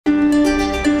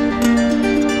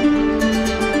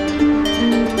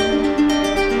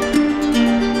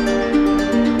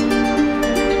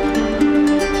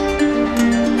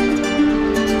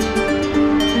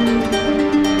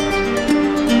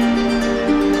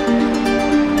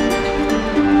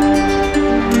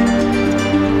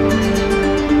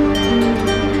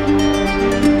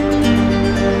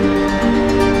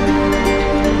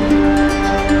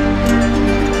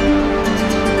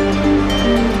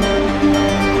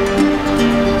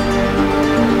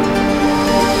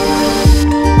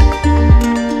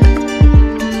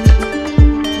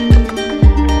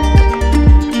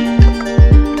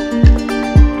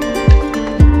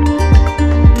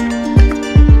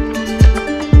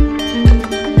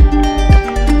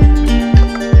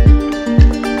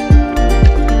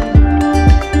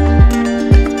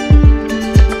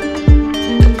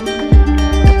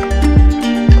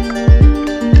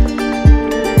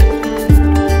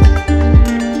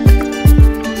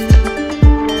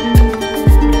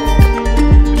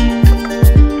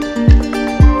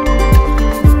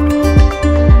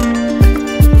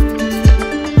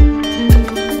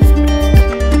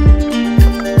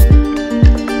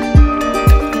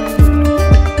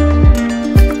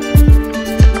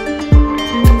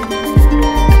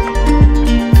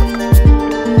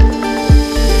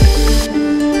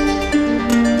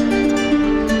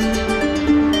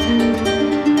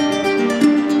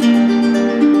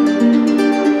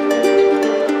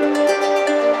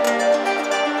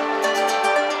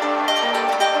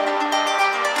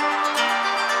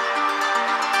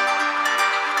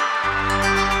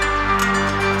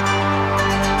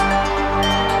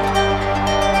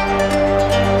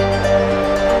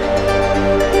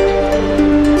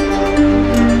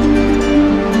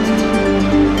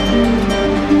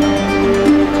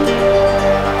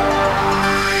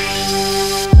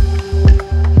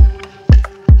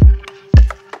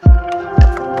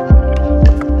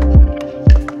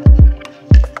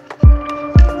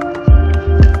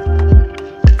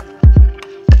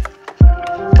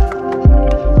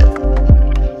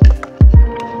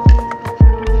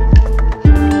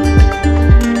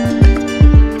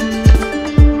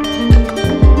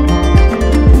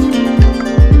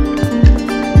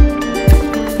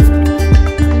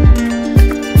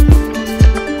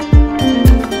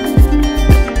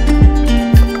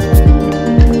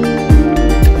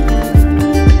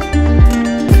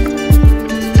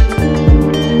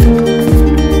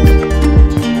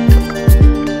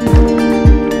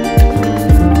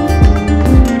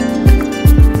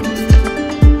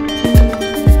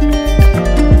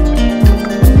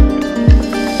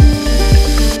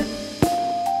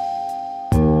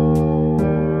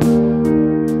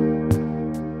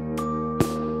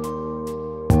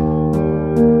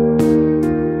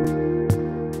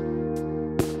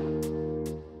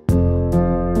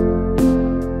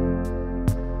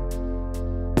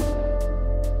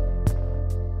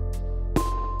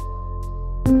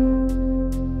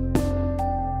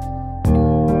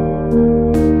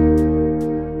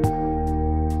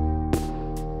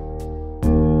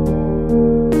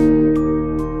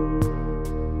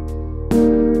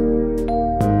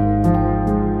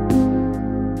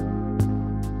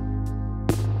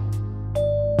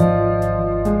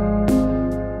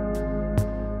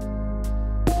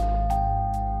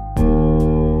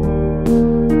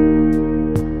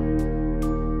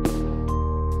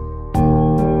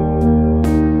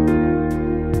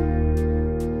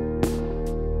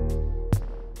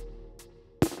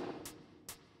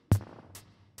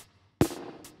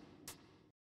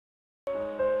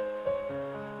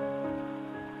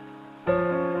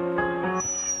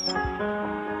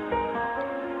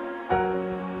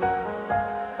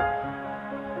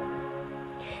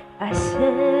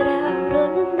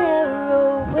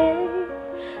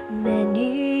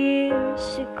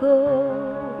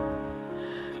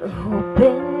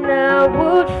hoping I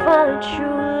would find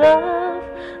true love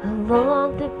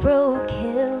along the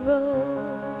broken road.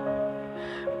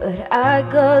 But I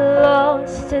got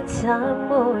lost a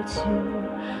time or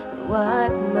two,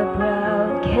 wipe my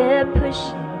brow, kept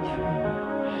pushing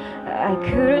through. I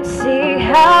couldn't see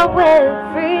how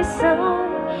every song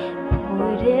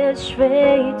pointed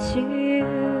straight to you.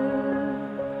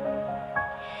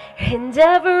 And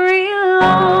every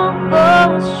long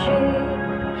lost street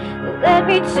led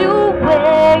me to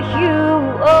where you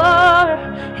are.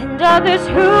 And others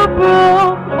who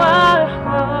broke my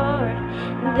heart,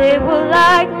 they were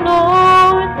like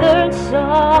northern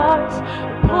stars,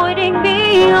 pointing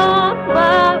me on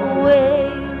my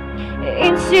way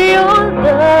into your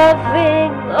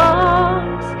loving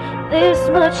arms. This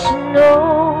much to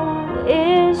know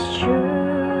is true,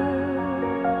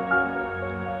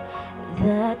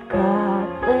 that God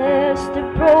bless the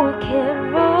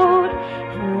broken road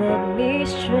and led me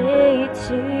straight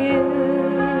to you.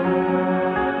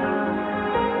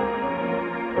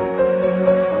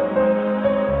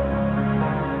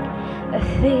 I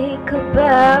think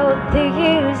about the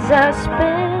years I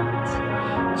spent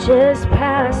just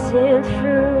passing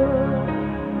through.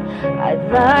 I'd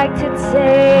like to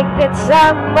take the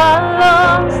time I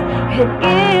lost and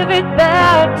give it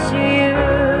back to you,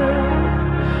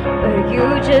 but you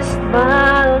just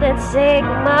smiled and take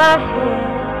my hand.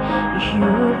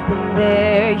 You've been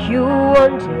there, you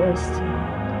understand.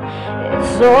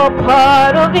 It's all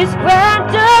part of this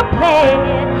grander plan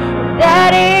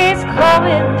that is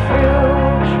coming through.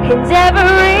 And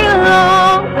every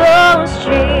long lost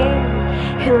stream,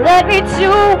 it led me to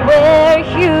where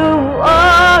you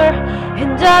are.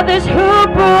 And others who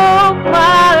broke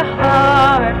my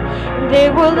heart, they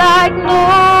were like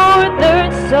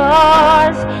northern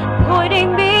stars,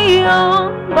 pointing me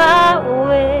on my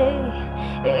way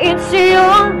into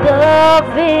your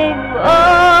loving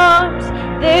arms.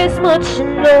 This much to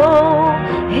know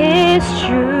is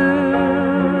true,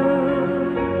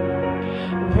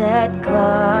 that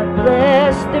God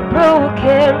bless the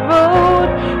broken road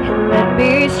and led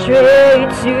me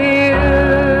straight to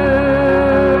you.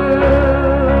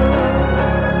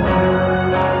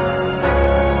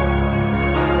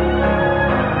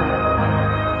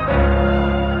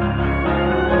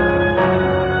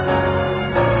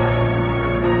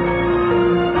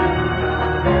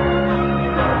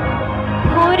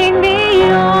 Me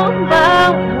on my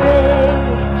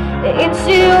way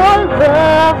into your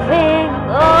loving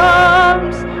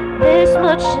arms. This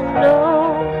much to know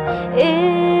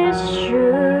is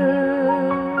true,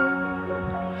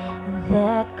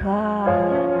 that God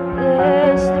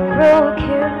bless the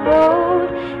broken road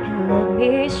and led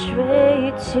me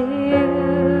straight to you.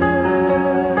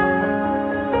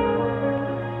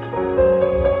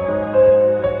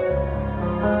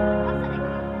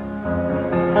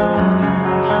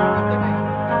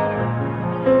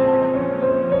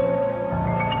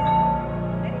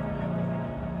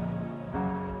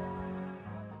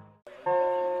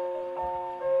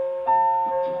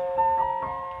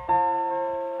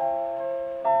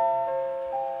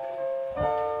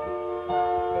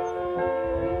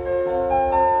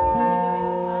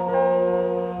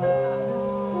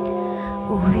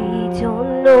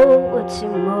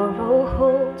 Tomorrow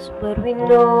holds, but we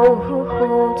know who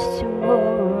holds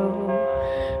tomorrow.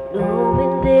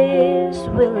 Knowing this,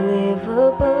 we'll live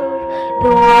above the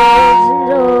world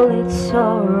and all its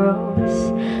sorrows.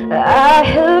 I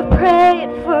have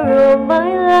prayed for all my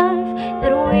life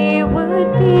that we would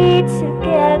be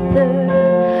together,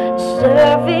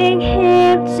 serving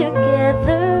Him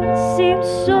together seems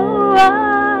so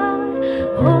right.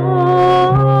 Oh,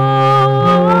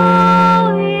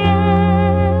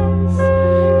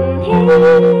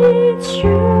 it's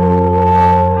true,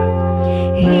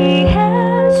 He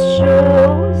has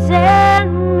chosen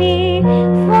me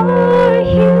for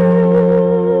you.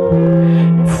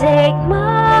 Take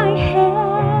my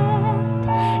hand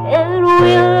and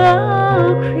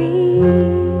we'll agree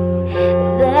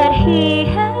that He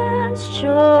has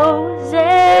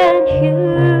chosen you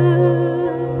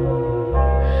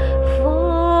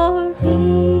for me.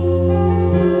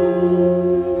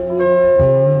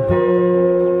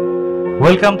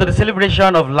 Welcome to the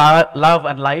celebration of love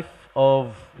and life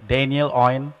of Daniel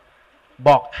Owen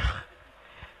Bok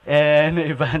and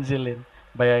Evangeline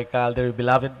BAYARCAL, their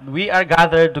beloved. We are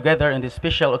gathered together in this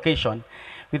special occasion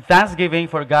with thanksgiving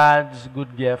for God's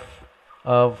good gift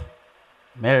of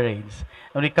marriage.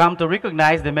 And we come to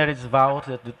recognize the marriage vows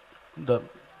that the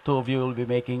two of you will be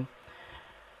making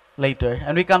later.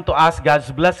 And we come to ask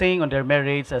God's blessing on their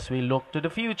marriage as we look to the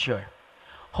future.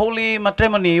 Holy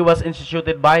matrimony was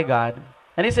instituted by God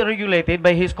and is regulated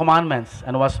by His commandments,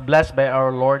 and was blessed by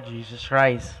our Lord Jesus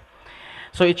Christ.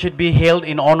 So it should be held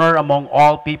in honor among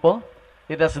all people.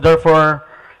 Let us therefore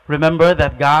remember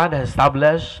that God has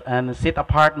established and set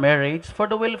apart marriage for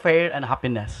the welfare and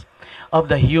happiness of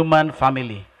the human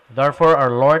family. Therefore, our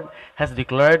Lord has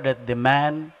declared that the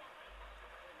man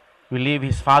will leave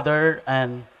his father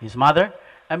and his mother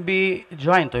and be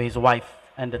joined to his wife,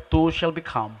 and the two shall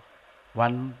become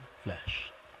one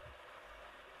flesh.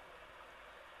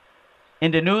 In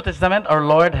the New Testament, our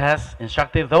Lord has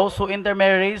instructed those who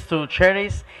intermarry to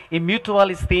cherish in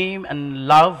mutual esteem and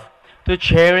love, to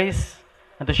cherish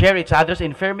and to share each other's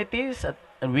infirmities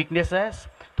and weaknesses,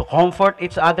 to comfort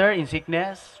each other in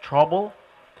sickness, trouble,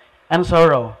 and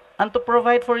sorrow, and to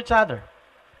provide for each other,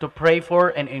 to pray for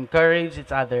and encourage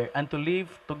each other, and to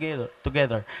live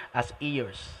together as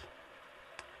heirs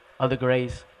of the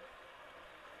grace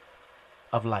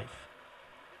of life.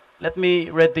 Let me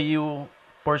read to you a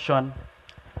portion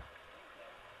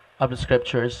of the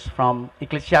scriptures from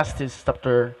Ecclesiastes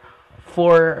chapter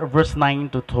 4 verse 9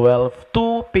 to 12.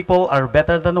 Two people are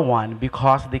better than one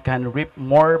because they can reap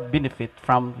more benefit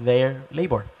from their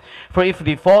labor. For if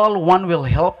they fall, one will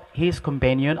help his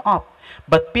companion up.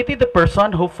 But pity the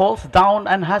person who falls down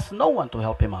and has no one to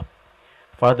help him up.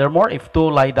 Furthermore, if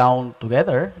two lie down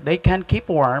together, they can keep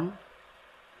warm.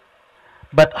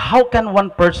 But how can one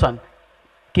person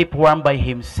keep warm by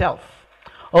himself?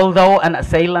 Although an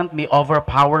assailant may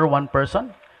overpower one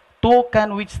person, two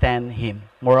can withstand him.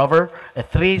 Moreover, a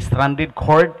three-stranded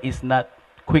cord is not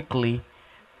quickly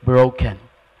broken.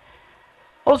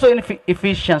 Also in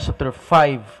Ephesians chapter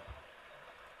 5,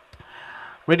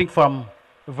 reading from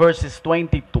verses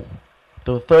 22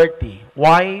 to 30.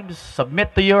 Wives,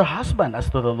 submit to your husband as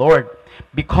to the Lord,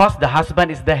 because the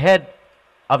husband is the head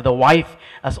of the wife,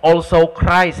 as also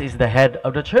Christ is the head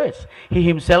of the church, he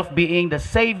himself being the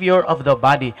Savior of the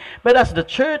body. But as the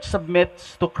church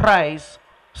submits to Christ,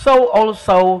 so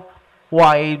also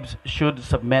wives should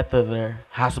submit to their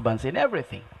husbands in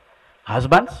everything.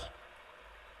 Husbands,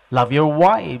 love your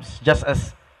wives, just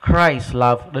as Christ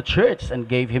loved the church and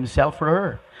gave himself for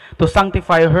her, to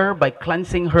sanctify her by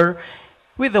cleansing her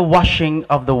with the washing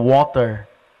of the water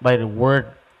by the word,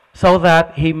 so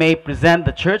that he may present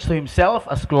the church to himself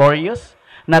as glorious,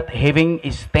 not having a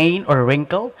stain or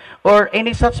wrinkle or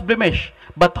any such blemish,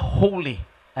 but holy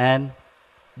and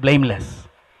blameless.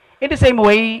 In the same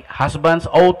way, husbands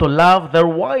ought to love their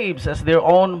wives as their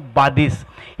own bodies.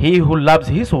 He who loves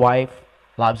his wife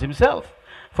loves himself.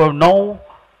 For no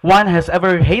one has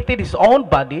ever hated his own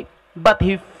body, but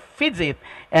he feeds it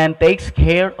and takes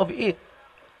care of it,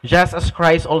 just as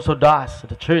Christ also does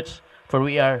the church, for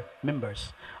we are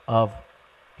members of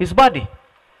his body.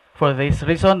 For this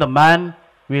reason, the man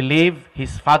will leave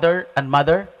his father and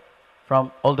mother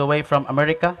from all the way from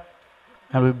America,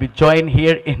 and will be joined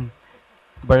here in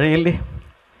BARILI,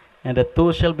 and the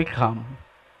two shall become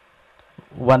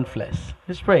one flesh.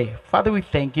 Let's pray. Father, we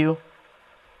thank you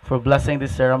for blessing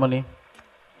this ceremony.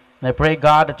 And I pray,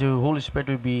 God, that your Holy Spirit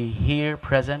will be here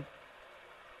present,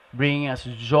 bringing us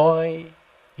joy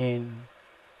in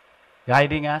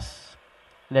guiding us.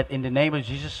 That in the name of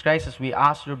Jesus Christ, as we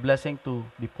ask your blessing to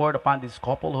be poured upon this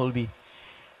couple who will be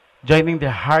joining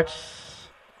their hearts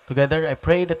together, I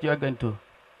pray that you are going to,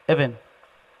 Evan,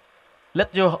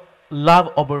 let your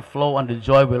love overflow and the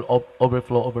joy will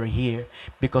overflow over here,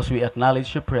 because we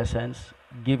acknowledge your presence,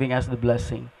 giving us the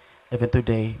blessing. Even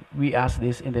today, we ask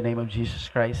this in the name of Jesus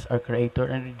Christ, our Creator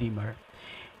and Redeemer.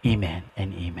 Amen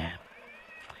and amen.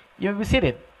 You may be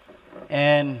seated.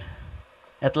 And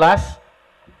at last,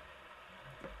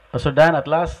 Pastor Dan, at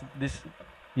last,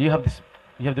 you have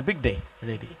the big day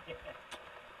already,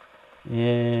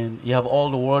 and you have all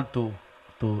the world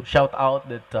to shout out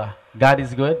that God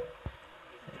is good.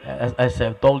 As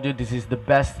I've told you, this is the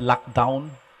best lockdown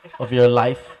of your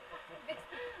life,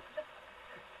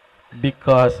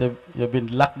 because you've been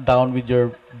locked down with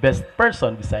your best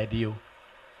person beside you,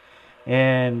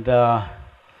 and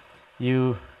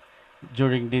you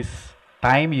during this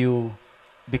time you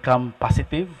become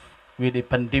positive with a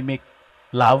pandemic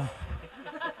love.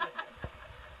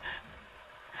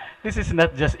 This is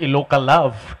not just a local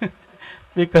love,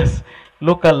 because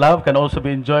local love can also be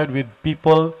enjoyed with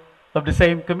people of the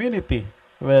same community.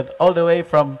 But all the way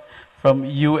from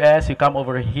US, you come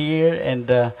over here and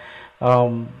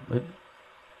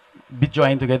be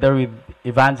joined together with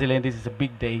Evangeline. This is a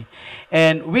big day,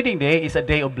 and wedding day is a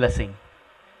day of blessing.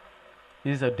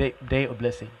 This is a day of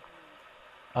blessing,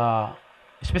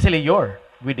 especially your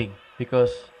wedding,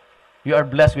 because you are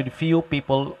blessed with few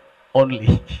people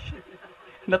only.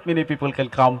 Not many people can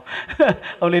come,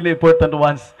 only the important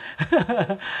ones.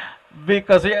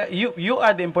 Because you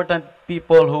are the important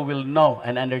people who will know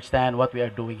and understand what we are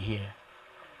doing here.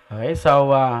 Okay,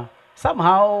 so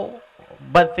somehow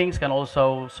bad things can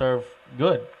also serve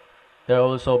good. There are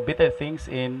also bitter things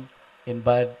in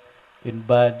bad in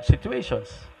bad situations.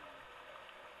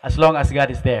 As long as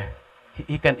God is there,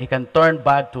 he can turn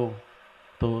bad to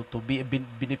be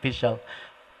beneficial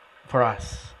for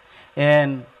us.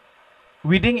 And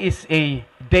wedding is a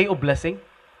day of blessing.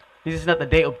 This is not a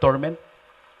day of torment.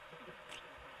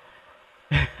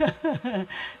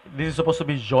 This is supposed to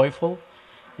be joyful.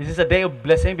 This is a day of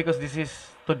blessing because this is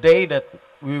today that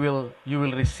you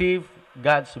will receive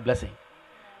God's blessing.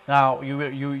 Now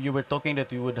you were talking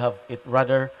that you would have it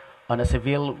rather on a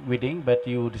civil wedding, but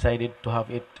you decided to have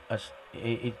it as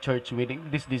a church wedding.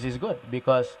 This is good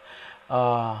because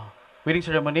wedding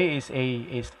ceremony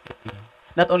is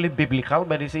not only biblical,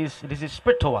 but this is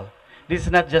spiritual. This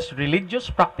is not just religious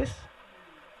practice,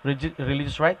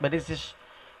 religious rite, but this is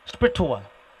spiritual.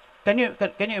 Can you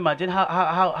imagine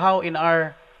how in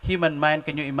our human mind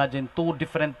can you imagine two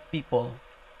different people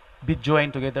be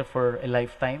joined together for a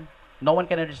lifetime? No one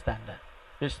can understand that.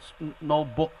 There's no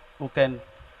book who can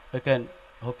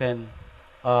who can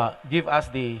give us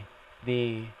the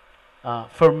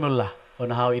formula on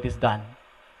how it is done.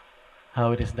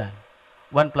 How it is done.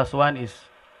 1 plus 1 is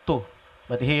 2,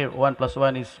 but here 1 plus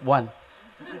 1 is 1.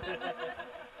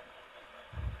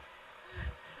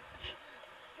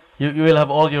 You will have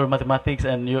all your mathematics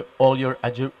and all your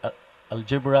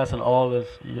algebras and all this,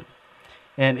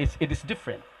 and it is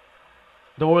different.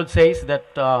 The world says that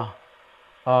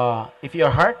if you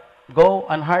are hurt, go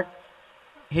and hurt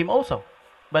him also.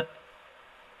 But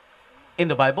in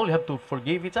the Bible, you have to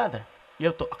forgive each other. You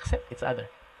have to accept each other.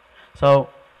 So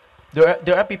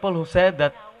there are people who said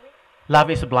that love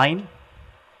is blind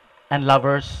and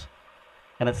lovers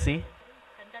cannot see.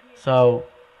 So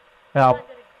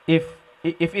if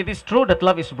it is true that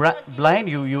love is blind,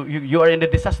 you are in a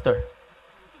disaster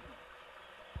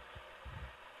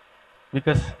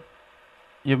because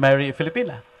you marry a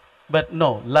Filipina. But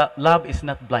no, love is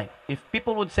not blind. If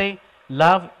people would say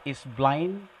love is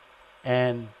blind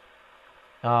and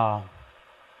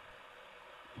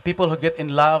people who get in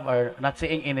love are not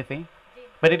saying anything,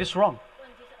 but it is wrong.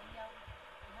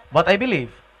 What I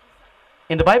believe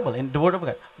in the Bible, in the Word of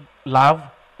God, love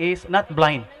is not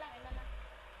blind.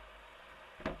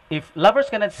 If lovers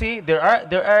cannot see, there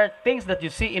are things that you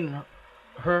see in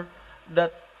her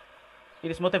that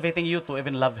it is motivating you to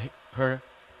even love her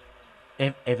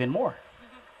even more.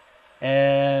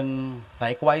 And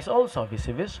likewise also,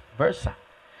 vice versa.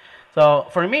 So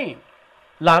for me,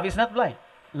 love is not blind.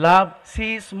 Love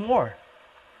sees more.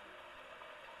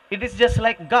 It is just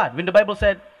like God. When the Bible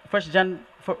said, 1 John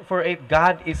 4:8,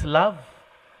 God is love.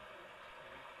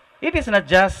 It is not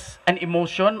just an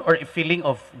emotion or a feeling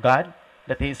of God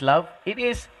that He is love. It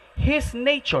is His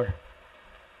nature.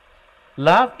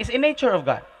 Love is a nature of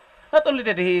God. Not only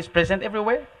that He is present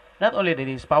everywhere, not only that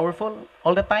He is powerful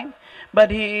all the time,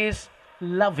 but He is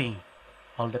loving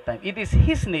all the time. It is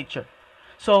His nature.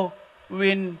 So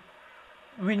when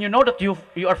you know that you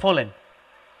are fallen,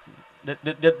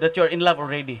 that you are in love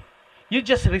already, you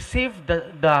just receive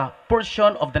the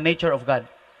portion of the nature of God.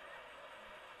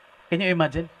 Can you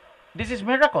imagine? This is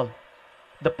miracle.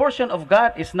 The portion of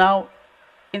God is now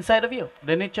inside of you.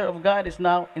 The nature of God is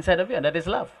now inside of you, and that is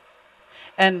love.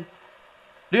 And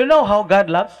do you know how God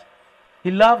loves? He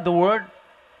loved the world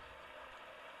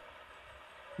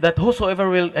that whosoever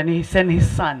will, and He sent His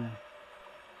Son,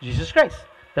 Jesus Christ,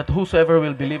 that whosoever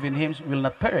will believe in Him will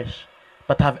not perish,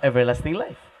 but have everlasting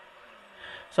life.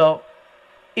 So,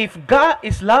 if God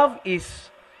is love, is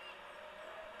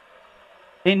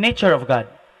a nature of God,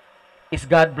 is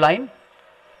God blind?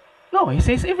 No, He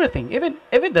sees everything,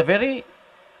 even the very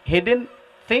hidden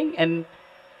thing, and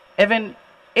even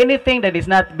anything that is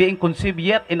not being conceived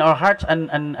yet in our hearts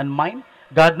and mind.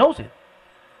 God knows it.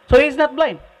 So He is not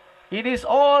blind. It is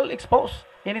all exposed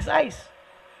in His eyes.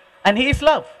 And He is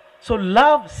love. So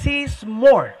love sees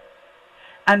more.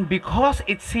 And because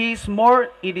it sees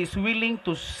more, it is willing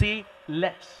to see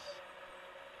less.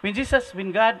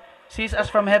 When God sees us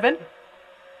from heaven,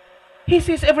 He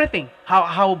sees everything.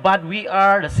 How bad we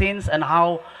are, the sins, and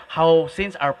how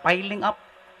sins are piling up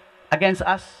against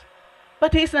us.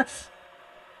 But He is not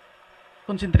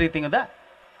concentrating on that.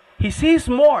 He sees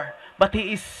more, but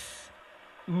He is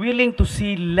willing to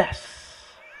see less.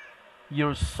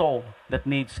 Your soul that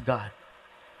needs God.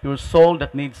 Your soul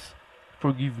that needs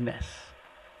forgiveness.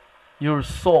 Your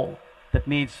soul that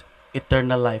needs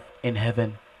eternal life in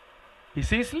heaven. He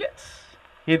sees less.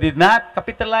 He did not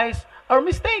capitalize our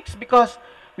mistakes because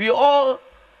we all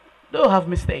do have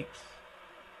mistakes.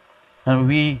 And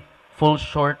we fall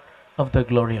short of the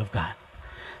glory of God.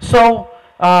 So,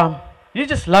 you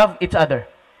just love each other.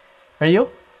 Are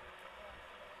you?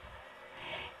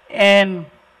 And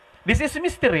this is a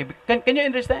mystery. Can you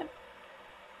understand?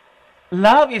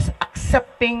 Love is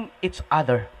accepting each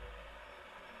other.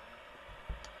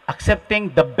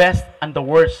 Accepting the best and the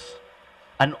worst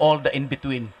and all the in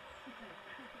between.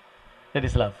 That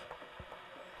is love.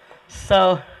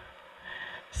 So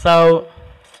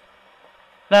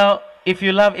now if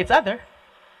you love each other,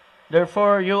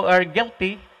 therefore you are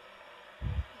guilty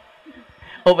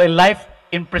of a life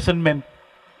imprisonment.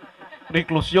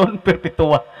 Reclusion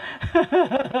perpetua.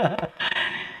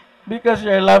 Because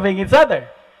you're loving each other.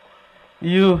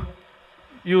 You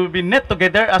will be knit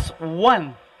together as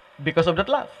one because of that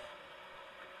love.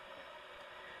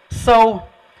 So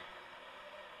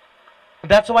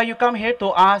that's why you come here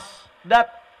to ask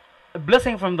that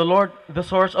blessing from the Lord, the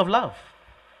source of love.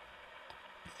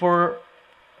 For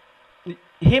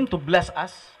Him to bless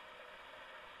us.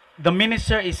 The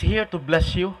minister is here to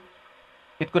bless you.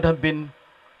 It could have been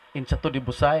in Chateau de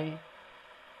Busay.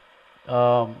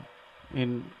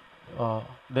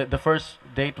 The first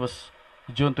date was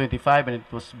June 25 and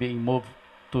it was being moved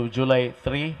to July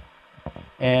 3.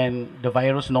 And the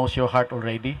virus knows your heart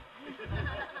already.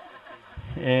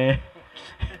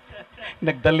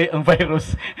 Nagdali ang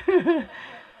virus.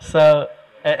 So,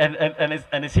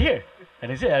 and it's here.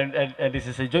 And it's here. And this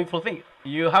is a joyful thing.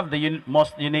 You have the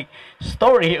most unique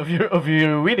story of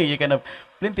your wedding. You can have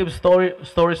plenty of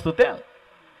stories to tell.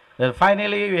 Then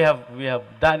finally, we have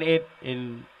done it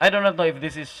in. I don't know if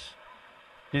this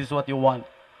is what you want,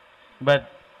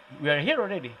 but we are here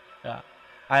already.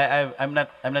 I'm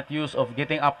not used of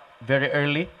getting up very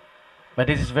early, but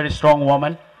this is very strong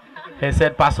woman. He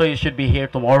said, Pastor, you should be here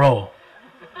tomorrow.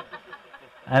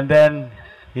 And then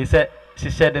she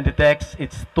said in the text,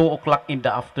 it's 2 o'clock in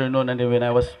the afternoon. And then when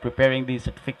I was preparing the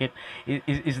certificate,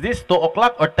 is this 2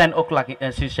 o'clock or 10 o'clock?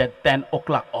 And she said 10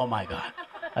 o'clock. Oh my God,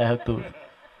 I have to.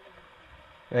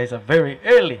 It's very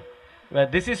early,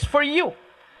 but this is for you.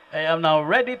 I am now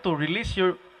ready to release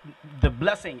the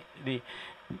blessing, the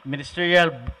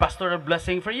ministerial, pastoral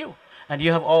blessing for you. And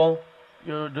you have all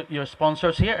your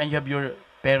sponsors here, and you have your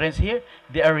parents here.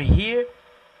 They are here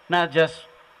not just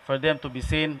for them to be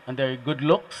seen and their good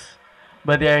looks,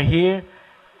 but they are here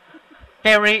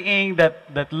carrying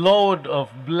that load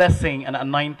of blessing and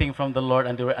anointing from the Lord,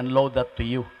 and they will unload that to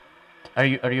you. Are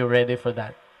you ready for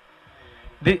that?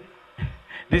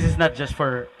 This is not just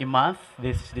for a month.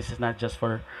 This is not just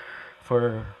for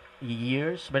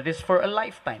years, but it's for a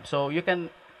lifetime. So you can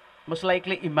most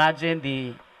likely imagine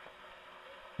the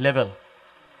level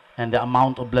and the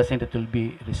amount of blessing that you'll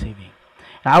be receiving.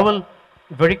 Now I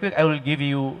will give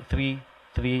you three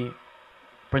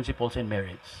principles in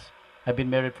marriage. I've been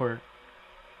married for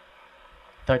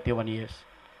 31 years.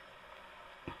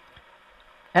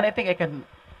 And I think I can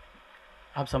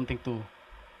have something to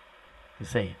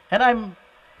say. And I'm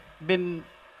been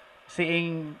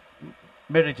seeing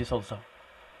marriages also.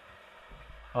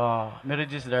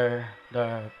 Marriages that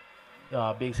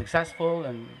are being successful,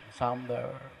 and some that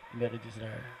are marriages that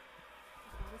are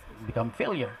become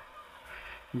failure.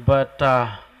 But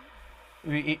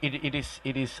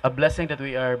it is a blessing that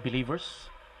we are believers,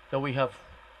 that we have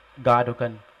God who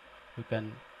can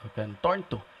turn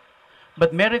to.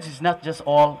 But marriage is not just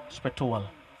all spiritual.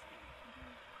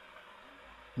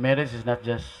 Marriage is not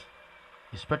just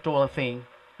a spiritual thing.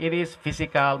 It is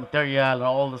physical, material, and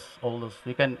all those.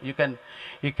 You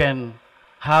can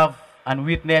have and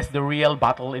witness the real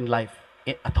battle in life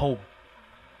at home.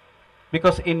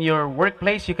 Because in your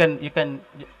workplace, you can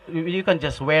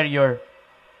just wear your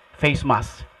face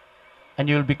mask, and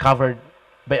you'll be covered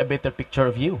by a better picture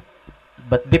of you.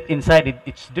 But deep inside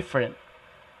it's different.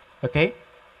 Okay?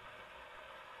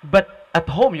 But at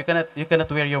home, you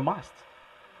cannot wear your mask.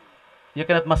 You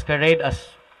cannot masquerade as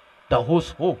the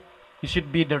who's who. It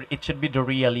should be the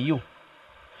real you.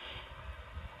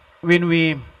 When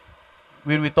we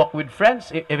talk with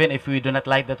friends, even if we do not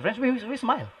like that friends, we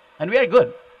smile, and we are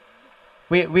good.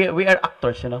 We are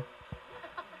actors, you know.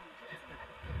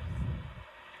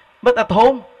 But at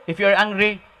home, if you are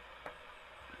angry,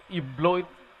 you blow it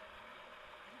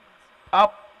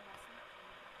up.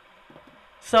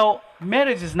 So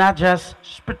marriage is not just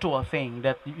spiritual thing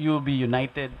that you will be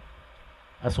united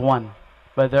as one,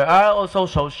 but there are also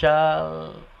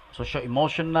social,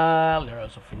 emotional, there are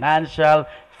also financial,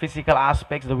 physical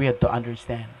aspects that we have to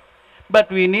understand.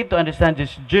 But we need to understand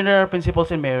these general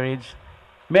principles in marriage.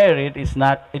 Marriage is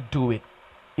not a do-it.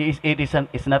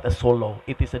 It's not a solo.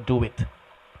 It is a do-it.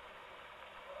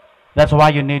 That's why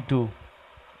you need to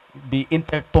be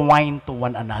intertwined to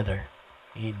one another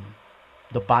in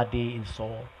the body and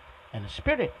soul and the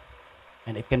spirit.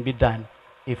 And it can be done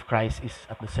if Christ is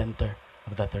at the center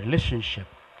of that relationship.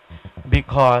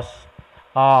 Because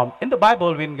in the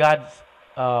Bible, when God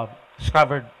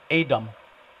discovered Adam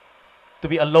to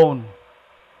be alone,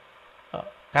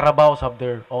 carabaos have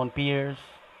their own peers,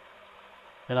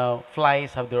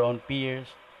 flies have their own peers,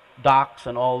 ducks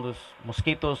and all those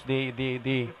mosquitoes,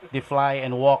 they fly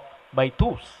and walk by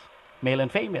twos, male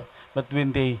and female. But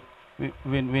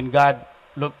when God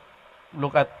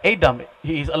look at Adam,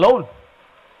 he is alone.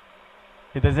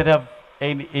 He doesn't have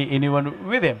anyone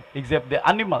with him except the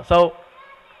animal. So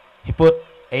he put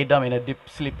Adam in a deep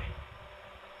sleep,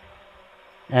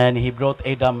 and he brought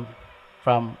Adam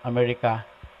from America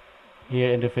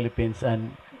here in the Philippines.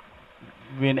 And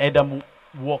when Adam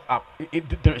woke up,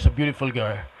 there is a beautiful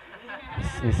girl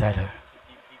beside her.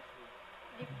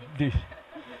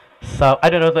 So I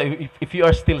don't know if you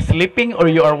are still sleeping or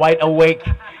you are wide awake.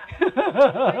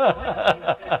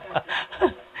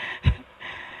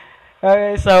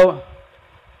 Okay, so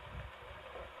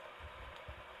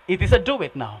it is a do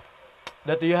it now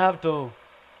that you have to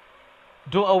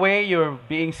do away your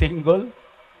being single,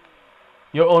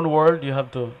 your own world. You have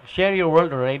to share your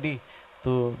world already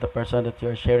to the person that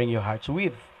you're sharing your hearts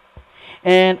with.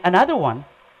 And another one,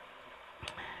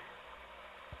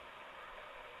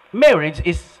 marriage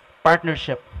is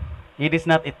partnership. It is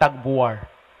not a tug of war.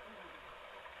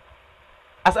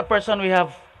 As a person, we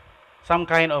have some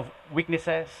kind of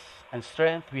weaknesses and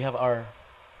strength. We have our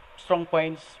strong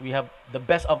points. We have the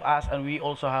best of us, and we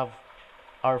also have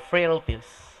our frailties.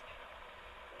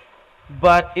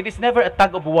 But it is never a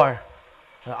tug of war.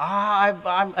 I'm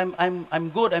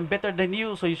good. I'm better than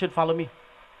you, so you should follow me.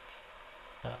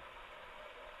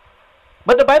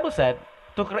 But the Bible said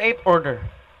to create order.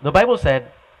 The Bible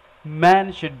said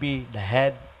man should be the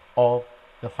head of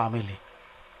the family.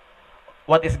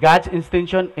 What is God's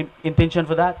intention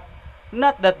for that?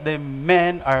 Not that the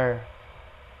men are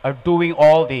doing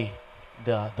all the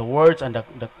words and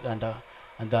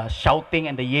the shouting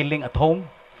and the yelling at home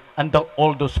and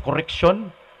all those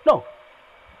correction. No.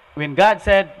 When God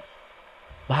said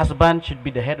the husband should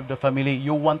be the head of the family,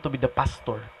 you want to be the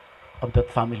pastor of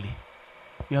that family.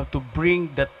 You have to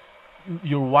bring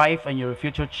your wife and your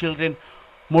future children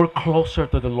more closer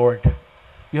to the Lord.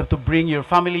 You have to bring your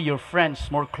family, your friends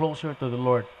more closer to the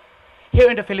Lord. Here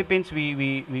in the Philippines,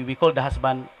 we call the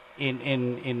husband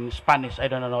in Spanish. I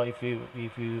don't know if you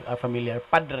are familiar.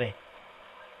 Padre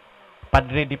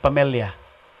de familia,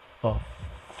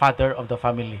 father of the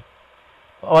family.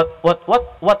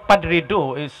 What padre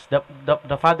do is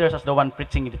the fathers as the one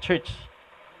preaching in the church.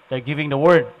 They're giving the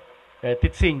word, they're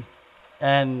teaching,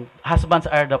 and husbands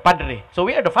are the padre. So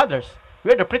we are the fathers.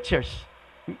 We are the preachers.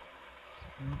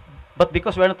 But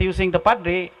because we are not using the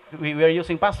padre, we are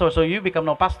using pastor. So you become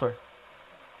no pastor.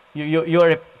 You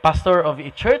are a pastor of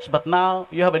a church, but now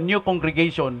you have a new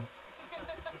congregation.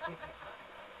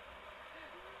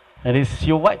 And it's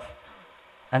your wife.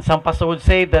 And some pastor would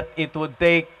say that it would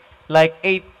take like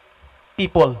 8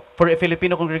 people for a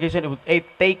Filipino congregation. It would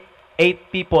take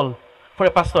 8 people for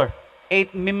a pastor.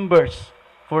 8 members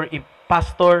for a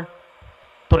pastor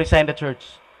to resign the church.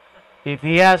 If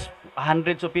he has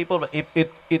hundreds of people, but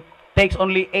it takes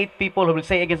only 8 people who will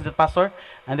say against the pastor,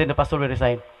 and then the pastor will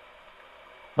resign.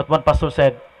 But one pastor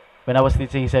said, when I was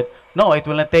teaching, he said, no, it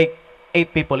will not take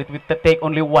 8 people. It will take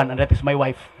only 1, and that is my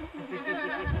wife.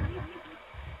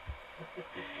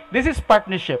 This is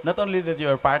partnership. Not only that you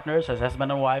are partners as husband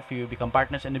and wife, you become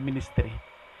partners in the ministry.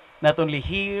 Not only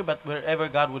here, but wherever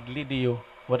God would lead you,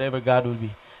 whatever God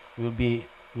will be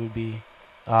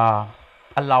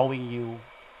allowing you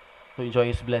to enjoy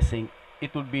His blessing.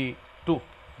 It will be to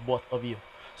both of you.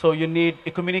 So you need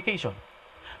a communication.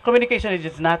 Communication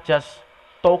is not just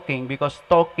talking, because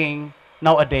talking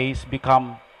nowadays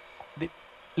become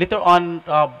later on.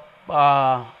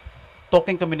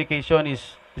 Talking communication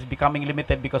is becoming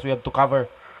limited because we have to cover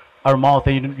our mouth,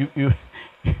 and you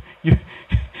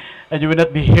and you will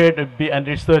not be heard or be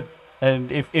understood.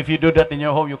 And if you do that in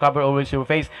your home, you cover always your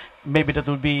face. Maybe that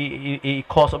will be a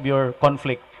cause of your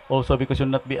conflict also, because you'll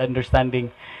not be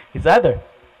understanding each other.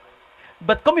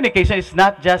 But communication is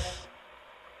not just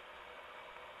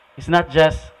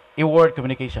a word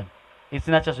communication. It's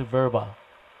not just verbal.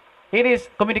 It is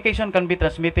communication can be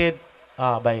transmitted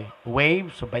by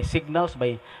waves, or by signals,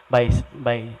 by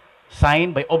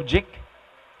sign, by object,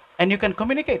 and you can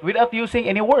communicate without using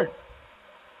any word.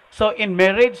 So in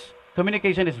marriage,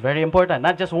 communication is very important,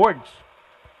 not just words.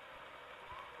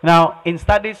 Now, in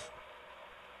studies,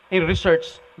 in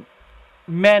research,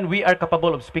 men, we are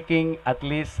capable of speaking at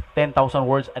least 10,000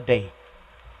 words a day.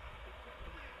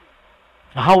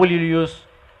 How will you use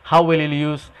how will you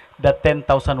use the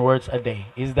 10,000 words a day?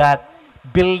 Is that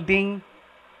building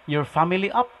your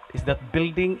family up? Is that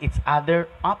building each other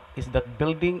up? Is that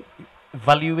building,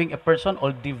 valuing a person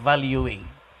or devaluing?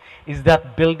 Is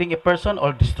that building a person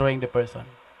or destroying the person?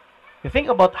 You think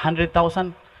about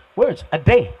 100,000 words a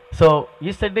day. So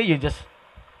yesterday you just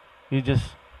you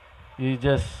just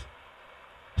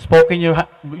spoke in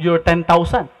your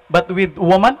 10,000. But with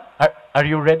woman, are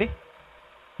you ready?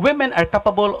 Women are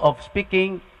capable of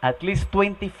speaking at least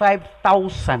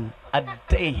 25,000 a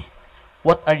day.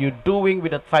 What are you doing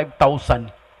with that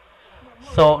 5,000?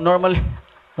 So normally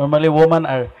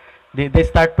women they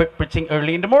start preaching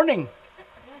early in the morning.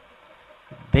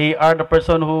 They are the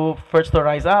person who first to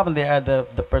rise up, and they are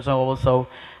the person who also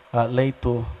late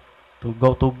to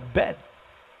go to bed.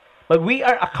 But we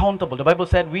are accountable. The Bible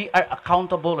said we are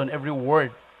accountable on every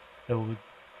word that we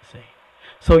say.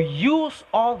 So use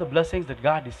all the blessings that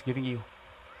God is giving you.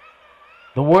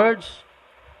 The words,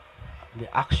 the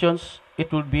actions,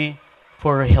 it will be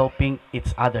for helping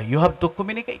each other. You have to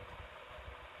communicate.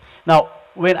 Now,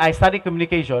 when I study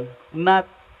communication, not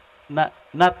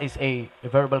is a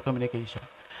verbal communication,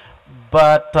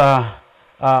 but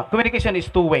communication is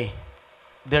two-way.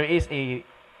 There is a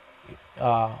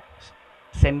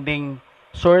sending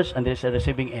source and there's a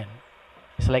receiving end.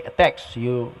 It's like a text.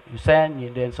 You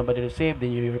send, then somebody receive,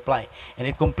 then you reply, and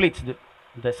it completes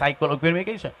the cycle of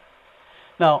communication.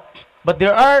 Now, but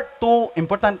there are two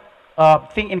important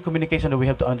things in communication that we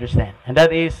have to understand, and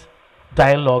that is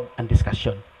dialogue and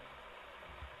discussion.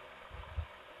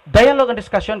 Dialogue and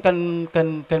discussion can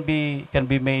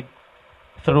be made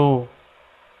through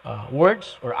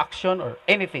words or action or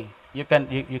anything. You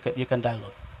can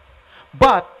dialogue,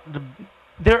 but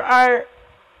there are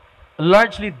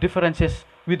largely differences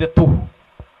with the two.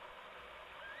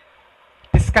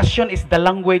 Discussion is the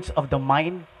language of the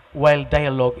mind, while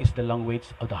dialogue is the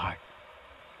language of the heart.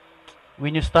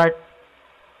 When you start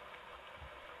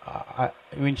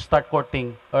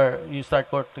courting, or you start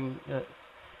courting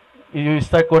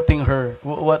her,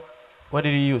 what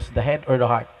did you use? The head or the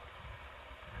heart?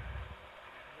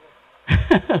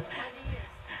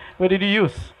 What did you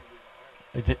use?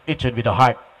 It should be the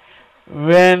heart.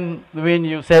 When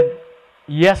you said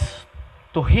yes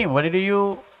to him, what did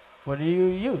you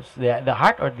use? The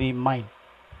heart or the mind?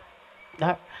 The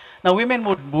heart. Now women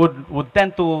would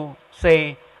tend to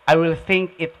say, I will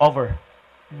think it over.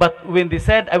 But when they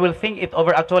said I will think it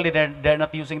over, actually they're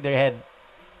not using their head.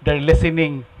 They're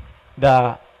listening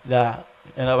the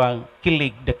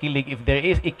kilig. If there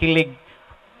is a kilig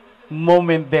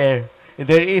moment there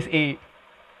is a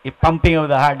pumping of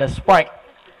the heart, the spark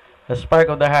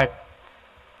of the heart.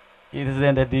 It is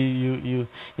then that you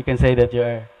can say that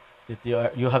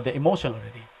you have the emotion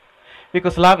already,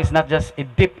 because love is not just a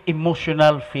deep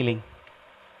emotional feeling.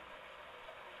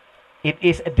 It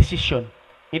is a decision.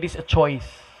 It is a choice.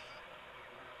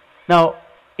 Now,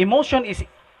 emotion is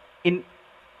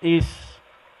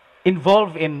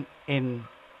involved in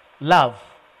love,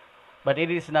 but it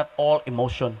is not all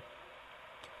emotion.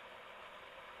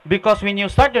 Because when you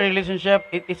start the relationship,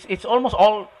 it's almost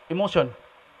all emotion.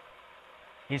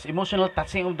 His emotional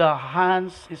touching of the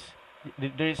hands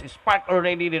there is a spark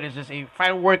already. There is just a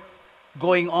firework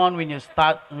going on when you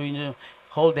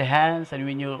hold the hands, and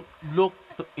when you look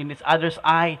in each other's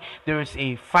eye, there is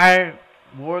a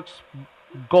fireworks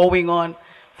going on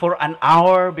for an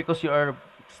hour, because you are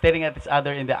staring at each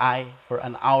other in the eye for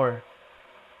an hour,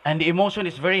 and the emotion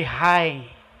is very high.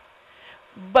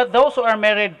 But those who are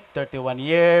married 31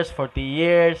 years, 40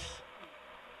 years,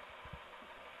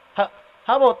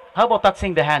 how about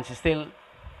touching the hands? Still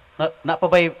na pa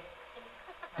ba'y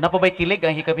kilig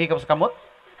ang hikap-hikap sa kamot?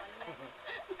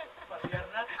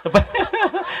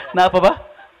 Na pa ba?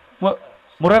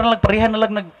 Mura na lang, parihan na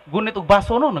lang naggunit og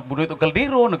baso, no? Naggunit og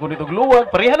kaldero, naggunit og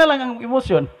luwag, parihan na lang ang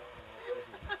emosyon.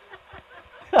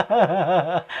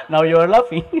 Now you are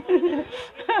laughing.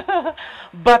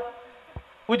 But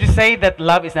would you say that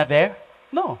love is not there?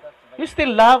 No. You still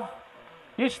love.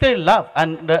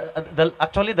 And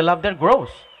actually the love there grows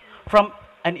from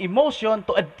an emotion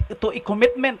to a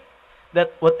commitment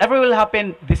that whatever will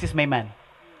happen, this is my man.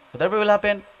 Whatever will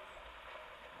happen,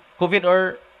 COVID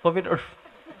or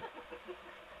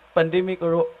pandemic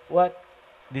or what,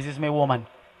 this is my woman.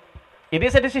 It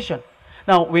is a decision.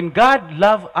 Now, when God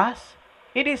loved us,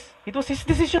 it was His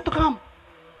decision to come.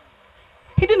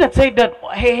 He did not say that,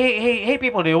 hey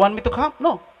people, do you want me to come?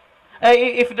 No.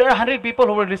 If there are 100 people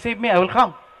who will receive me, I will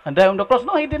come and die on the cross.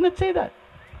 No, He did not say that.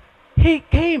 He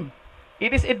came.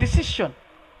 It is a decision,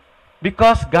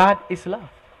 because God is love.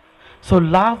 So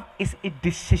love is a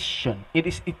decision. It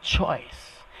is a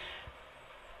choice.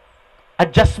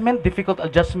 difficult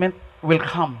adjustment will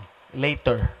come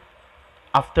later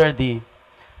after the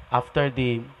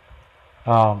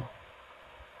um,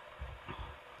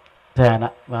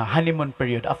 honeymoon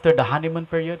period. After the honeymoon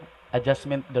period,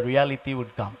 adjustment, the reality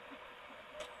would come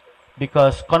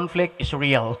because conflict is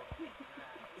real,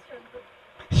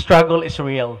 struggle is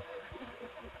real.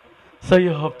 So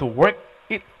you have to work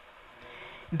it.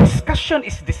 Discussion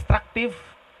is destructive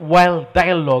while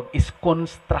dialogue is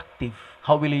constructive.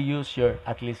 How will you use your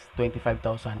at least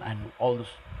 25,000 and all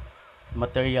those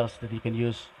materials that you can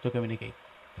use to communicate?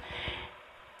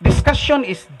 Discussion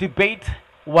is debate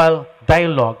while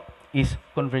dialogue is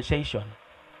conversation.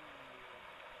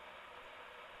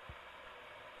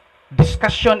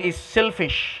 Discussion is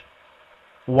selfish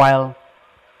while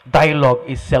dialogue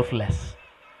is selfless,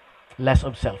 less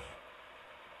of self.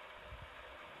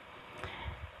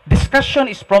 Discussion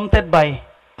is prompted by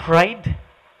pride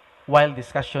while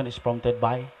discussion is prompted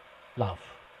by love.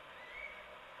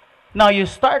 Now you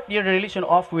start your relation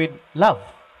off with love.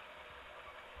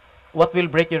 What will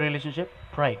break your relationship?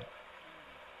 Pride.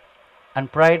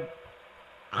 And pride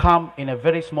come in a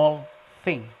very small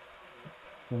thing.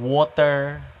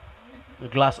 Water, a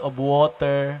glass of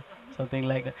water, something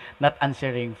like that. Not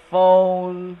answering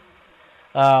phone,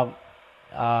 um,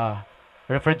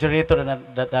 refrigerator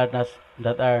that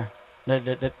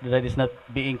is not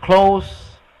being closed,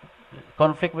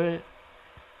 conflict with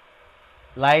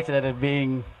lights that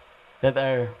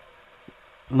are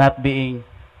not being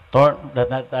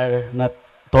not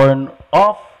torn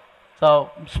off.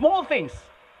 So small things,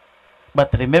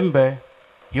 but remember,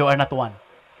 you are not one.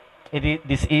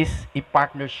 This is a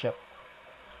partnership.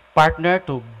 Partner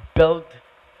to build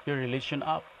your relation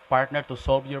up. Partner to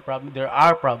solve your problem. There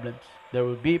are problems. There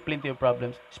will be plenty of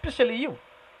problems, especially you.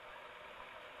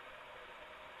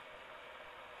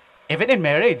 Even in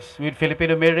marriage, with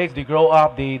Filipino marriage, they grow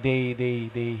up, they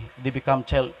become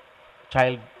child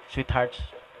sweethearts.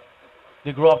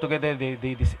 They grow up together,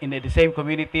 they in the same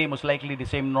community, most likely the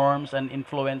same norms and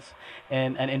influence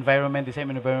and environment, the same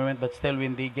environment, but still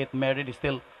when they get married, they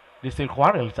still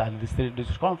quarrel,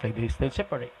 there's conflict, they still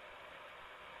separate.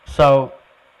 So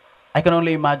I can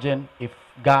only imagine if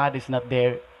God is not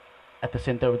there at the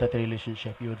center of that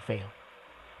relationship, you would fail.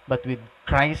 But with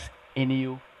Christ in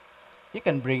you, you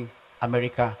can bring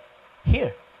America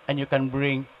here, and you can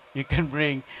bring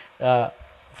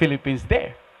Philippines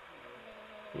there.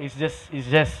 It's just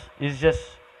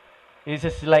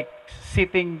like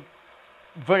sitting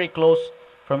very close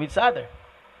from each other,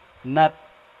 not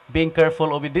being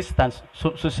careful of the distance,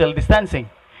 social distancing.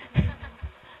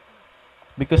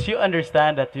 Because you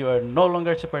understand that you are no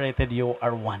longer separated, you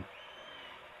are one.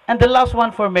 And the last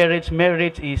one for marriage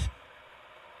is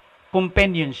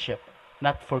companionship,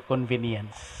 not for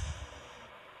convenience.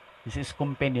 This is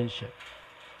companionship.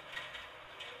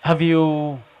 Have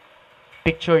you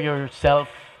picture yourself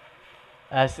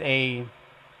as an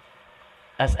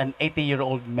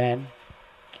 80-year-old man,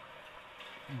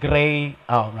 gray?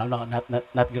 Oh no,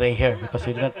 not gray hair, because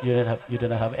you do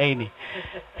not have any.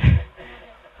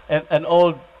 An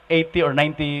old 80 or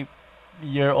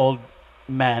 90-year-old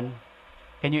man.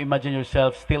 Can you imagine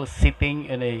yourself still sitting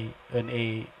in a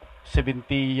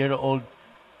 70-year-old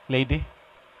lady?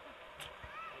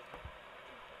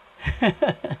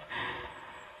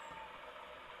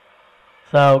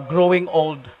 So growing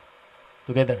old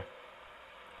together.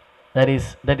 That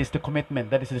is the commitment.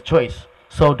 That is the choice.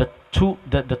 So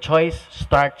the choice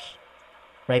starts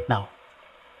right now.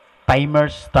 Timer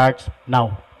starts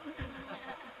now.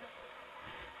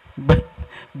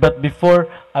 But before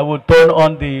I would turn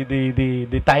on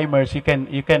the timers, you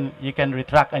can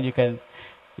retract and you can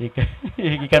you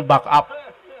can back up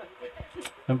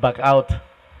and back out.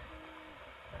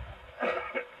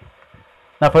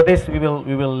 Now for this we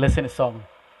will listen a song.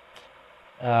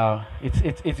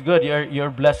 It's good. You're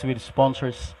blessed with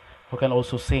sponsors who can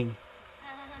also sing,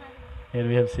 and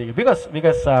we have singers because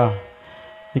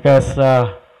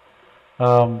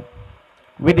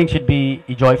wedding should be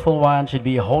a joyful one, should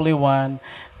be a holy one,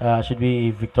 should be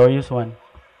a victorious one,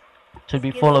 should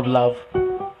be full of love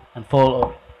and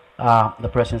full of the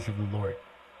presence of the Lord.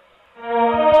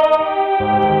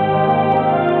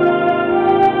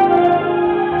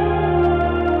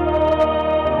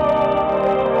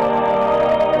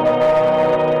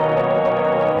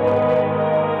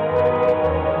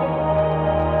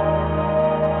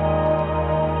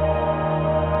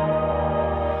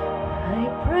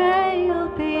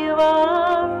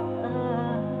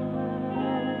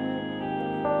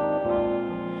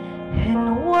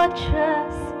 Watch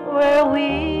us where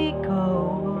we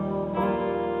go,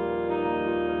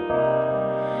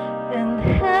 and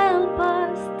help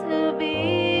us to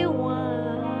be one.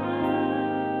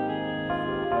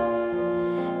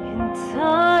 In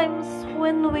times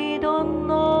when we don't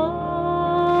know,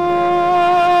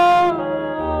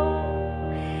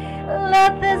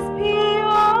 let this be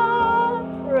our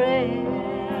prayer.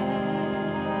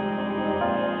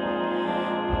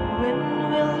 When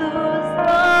we lose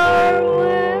our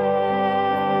way,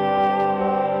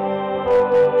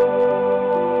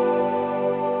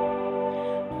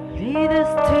 lead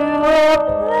us to a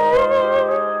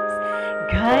place,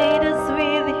 guide us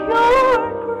with your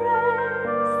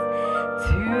grace,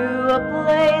 to a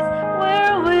place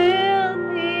where we'll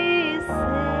be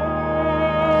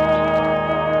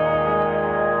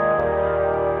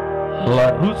saved.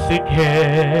 Lord, who seek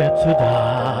here to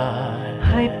die, I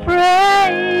pray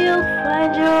you'll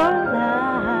find your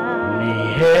light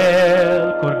Nihel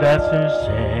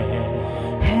kurdasirse,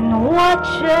 and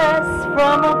watch us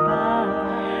from above.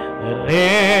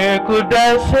 Re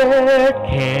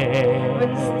kurdasirke,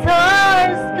 When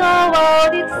stars go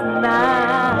out, it's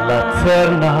night.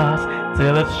 Laternas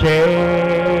till it's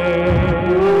shade.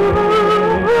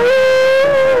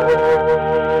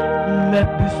 Let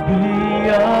this be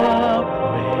our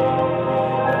prayer.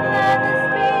 Let this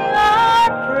be our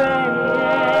prayer.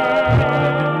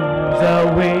 Lose our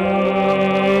way.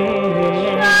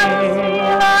 Shines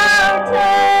fill our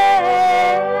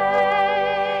day.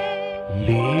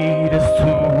 Lead us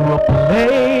to a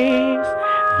place,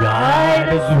 guide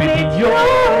us with your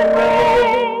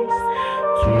grace,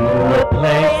 to a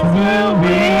place where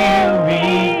we'll be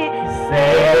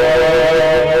saved.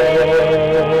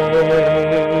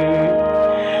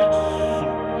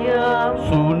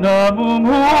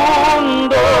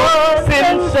 Sunamumundo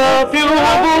senza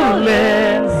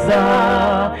violenza,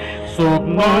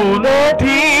 sugmuno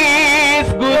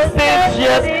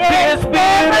disgusticious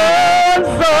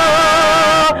esperanza,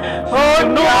 oh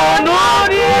no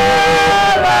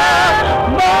niela,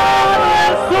 mare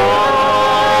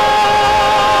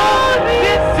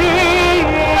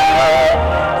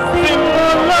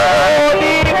simbolo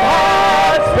di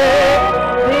pace,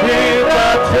 di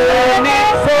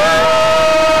fraternità.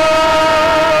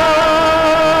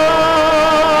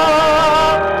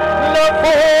 La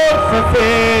forza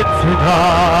felicità.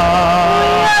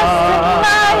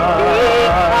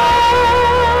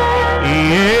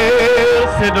 Yes,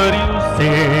 Señor, you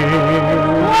say,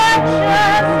 Watch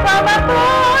us from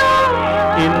above.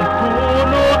 in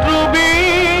tuno tu mi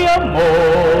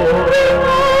amor,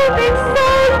 Removing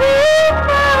soul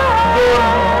divine.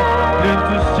 learn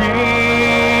to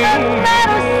see. And let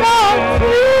us all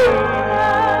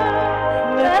tonight.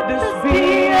 Let this be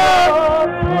our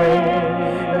prayer.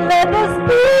 Let this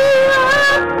be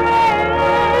our prayer.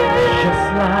 Just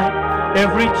like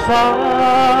every child,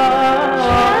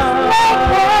 Just like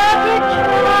every child.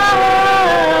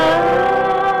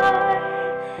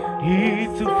 need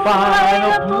to find a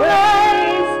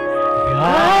place,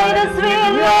 Guide us with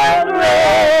your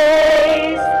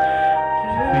grace.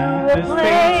 with To a the place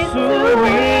space who will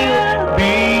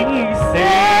be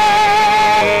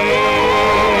saved.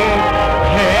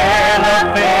 And a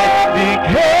faith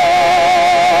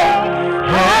became,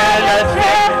 and a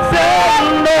sense of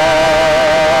love.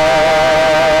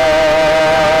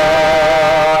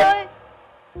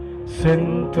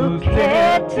 Sento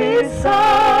che ti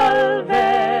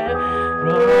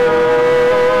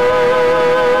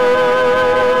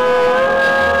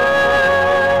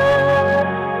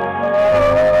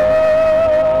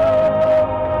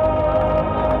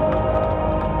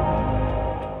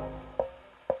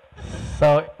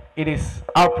So it is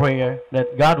our prayer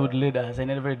that God would lead us in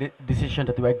every decision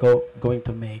that we are going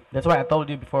to make. That's why I told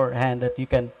you beforehand that you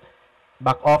can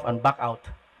back off and back out.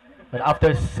 But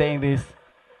after saying this,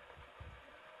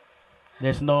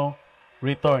 there's no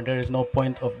return. There is no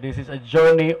point of this. Is a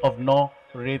journey of no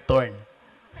return.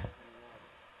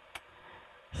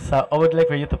 So I would like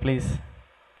for you to please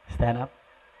stand up.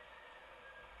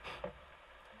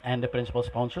 And the principal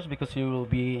sponsors, because you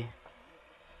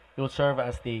will serve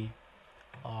as the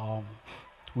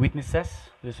witnesses,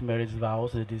 this marriage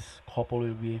vows that this couple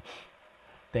will be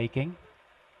taking.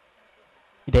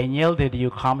 Daniel, did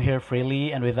you come here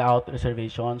freely and without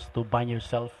reservations to bind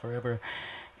yourself forever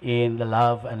in the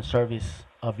love and service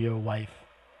of your wife,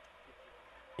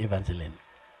 Evangeline?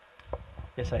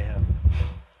 Yes, I have.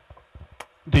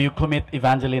 Do you commit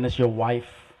Evangeline as your wife,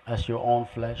 as your own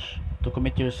flesh, to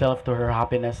commit yourself to her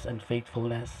happiness and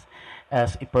faithfulness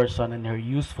as a person and her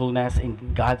usefulness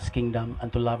in God's kingdom,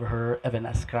 and to love her even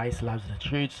as Christ loves the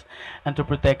church, and to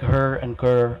protect her and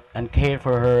care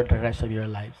for her the rest of your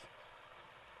lives?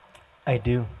 I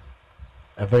do.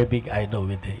 A very big idol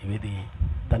with the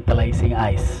tantalizing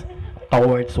eyes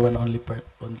towards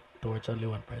towards only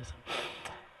one person.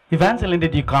 Evangeline,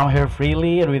 did you come here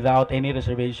freely and without any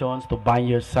reservations to bind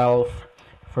yourself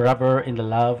forever in the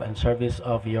love and service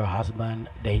of your husband,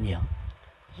 Daniel?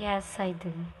 Yes, I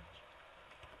do.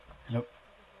 Hello?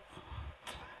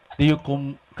 Do you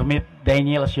commit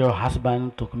Daniel as your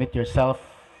husband to commit yourself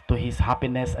to his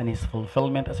happiness and his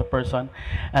fulfillment as a person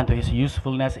and to his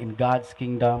usefulness in God's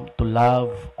kingdom, to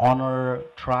love, honor,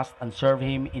 trust, and serve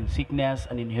him in sickness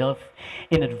and in health,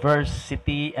 in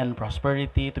adversity and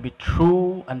prosperity, to be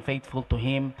true and faithful to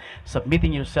him,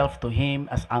 submitting yourself to him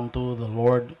as unto the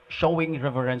Lord, showing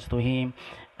reverence to him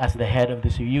as the head of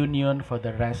this union for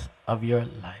the rest of your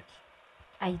lives?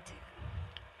 I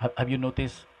do. Have you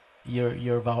noticed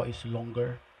your vow is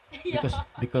longer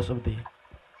because of the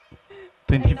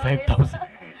 25,000? I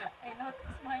noticed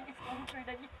mine is longer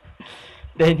than you.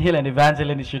 Daniel and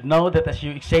Evangeline, you should know that as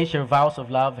you exchange your vows of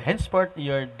love, henceforth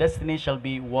your destiny shall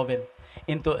be woven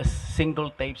into a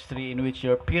single tapestry in which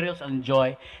your perils and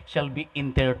joy shall be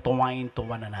intertwined to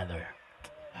one another.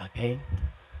 Okay?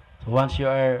 So once you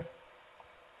are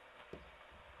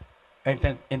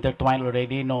intertwined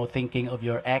already, no thinking of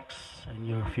your ex and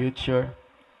your future.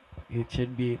 It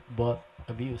should be both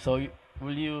of you. So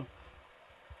will you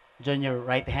join your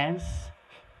right hands?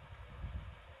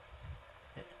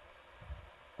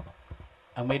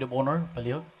 Ang maid of honor,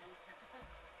 palihog.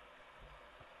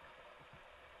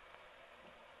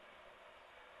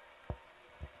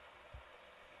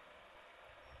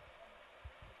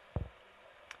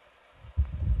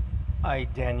 I,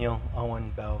 Daniel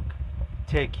Owen Belk,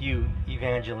 take you,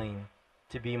 Evangeline,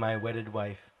 to be my wedded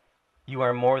wife. You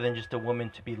are more than just a woman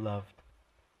to be loved.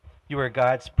 You are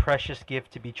God's precious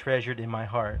gift to be treasured in my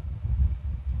heart.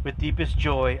 With deepest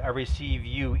joy, I receive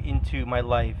you into my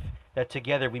life, that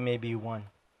together we may be one.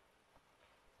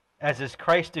 As is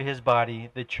Christ to his body,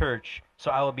 the church,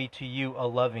 so I will be to you a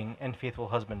loving and faithful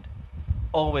husband.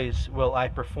 Always will I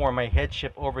perform my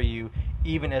headship over you,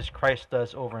 even as Christ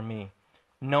does over me,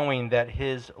 knowing that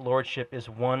his lordship is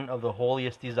one of the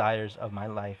holiest desires of my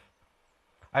life.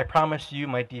 I promise you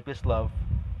my deepest love,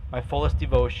 my fullest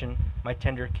devotion, my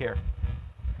tender care.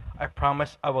 I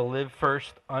promise I will live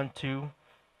first unto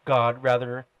God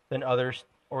rather than others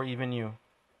or even you.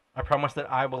 I promise that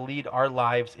I will lead our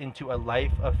lives into a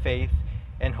life of faith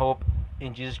and hope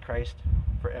in Jesus Christ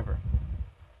forever.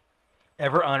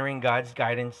 Ever honoring God's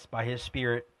guidance by his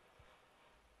Spirit.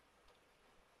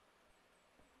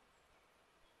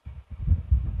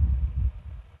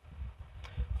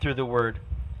 Through the Word,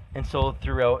 and so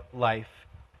throughout life.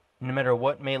 No matter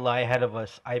what may lie ahead of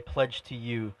us, I pledge to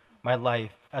you my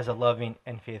life as a loving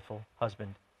and faithful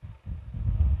husband.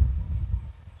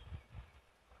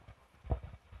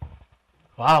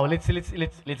 Wow, let's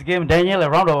give Daniel a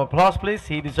round of applause, please.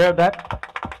 He deserved that.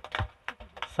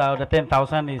 So the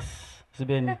 10,000 has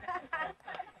been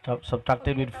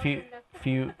subtracted with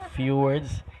few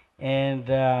words, and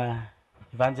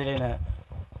Evangeline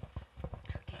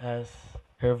has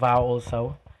her vow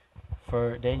also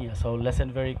for Daniel. So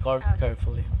listen very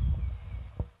carefully.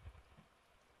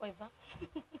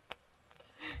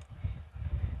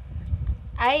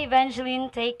 I, Evangeline,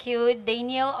 take you,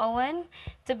 Daniel Owen,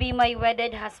 to be my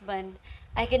wedded husband.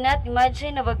 I cannot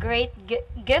imagine of a great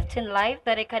gift in life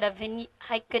that I could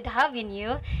have in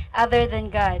you other than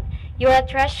God. You are a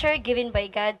treasure given by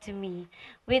God to me.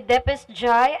 With deepest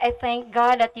joy, I thank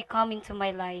God that you come into my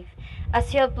life.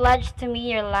 As you have pledged to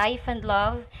me your life and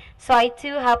love, so I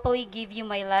too happily give you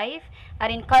my life,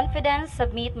 and in confidence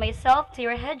submit myself to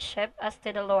your headship as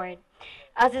to the Lord.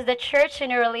 As is the church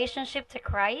in your relationship to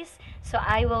Christ, so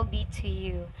I will be to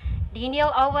you.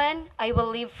 Daniel Owen, I will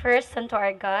live first unto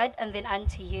our God and then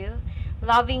unto you,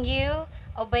 loving you,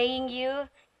 obeying you,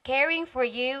 caring for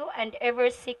you, and ever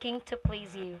seeking to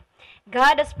please you.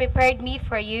 God has prepared me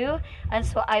for you, and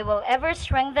so I will ever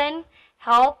strengthen,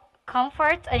 help,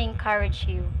 comfort, and encourage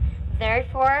you.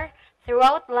 Therefore,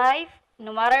 throughout life,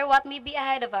 no matter what may be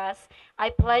ahead of us, I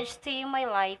pledge to you my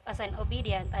life as an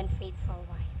obedient and faithful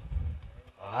wife.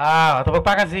 Wow, ito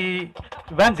pagpakan si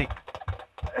Vanzik.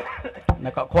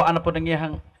 Nakakuha na po ng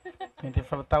iyang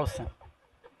 24,000.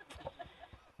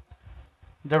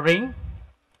 The ring,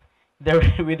 the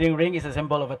wedding ring is a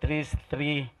symbol of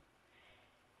three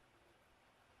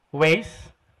ways.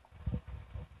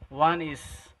 One is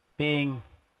being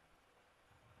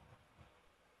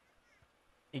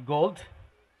a gold.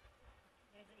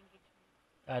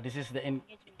 This is the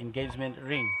engagement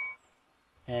ring,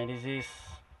 and this is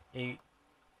a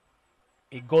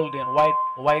golden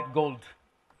white gold.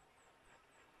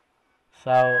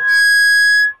 So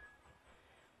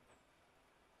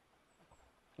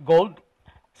gold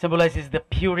symbolizes the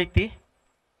purity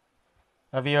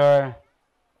of your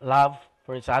love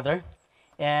for each other,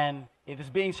 And it is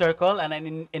being circle and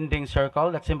an ending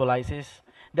circle that symbolizes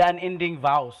the unending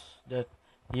vows that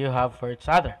you have for each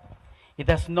other. It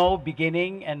has no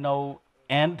beginning and no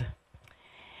end,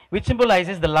 which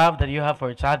symbolizes the love that you have for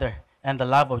each other and the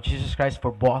love of Jesus Christ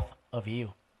for both of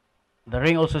you. The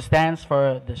ring also stands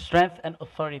for the strength and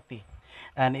authority,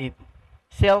 and it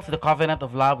seals the covenant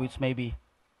of love which may be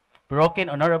broken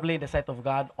honorably in the sight of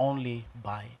God only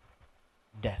by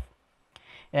death.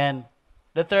 And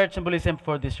the third symbolism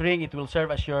for this ring, it will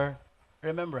serve as your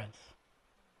remembrance.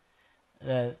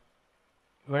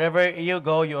 Wherever you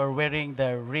go, you are wearing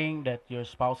the ring that your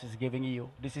spouse is giving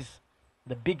you. This is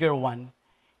the bigger one,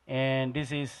 and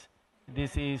this is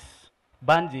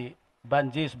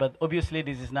Banji's, but obviously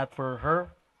this is not for her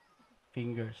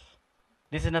fingers.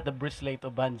 This is not the bracelet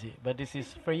of Banji, but this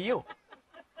is for you.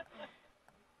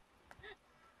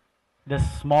 The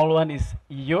small one is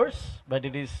yours, but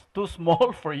it is too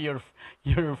small for your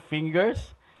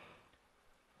fingers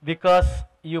because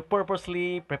you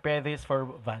purposely prepare this for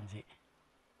Banji.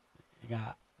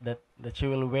 Yeah, that she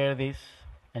will wear this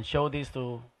and show this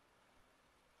to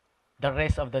the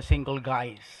rest of the single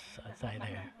guys outside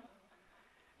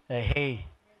there. Hey,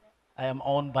 I am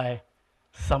owned by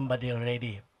somebody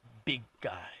already, big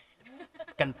guy,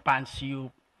 can punch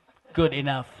you good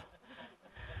enough.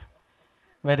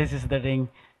 But this is the ring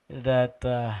that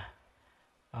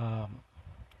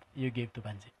you give to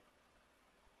Banji.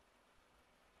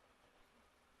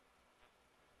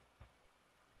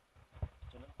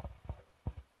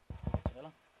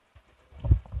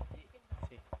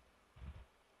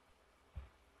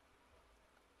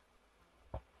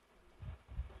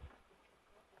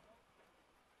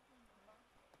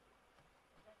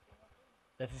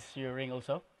 That is your ring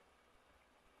also.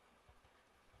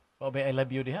 O ba I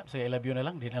love you diha? Sige, I love you na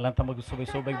lang. Di na lang ta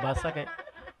magsubay-subay basa kay.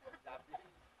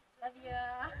 Love ya.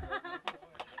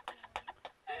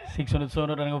 Sig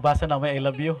sunod-sunod ang basa na may I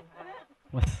love you.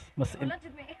 Mas Wala jud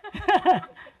me.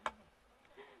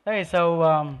 Okay, so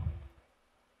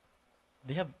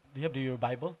do you have your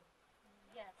Bible?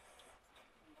 Yes.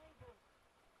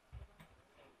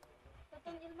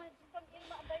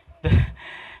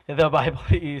 The Bible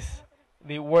is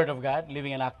the Word of God,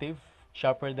 living and active,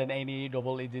 sharper than any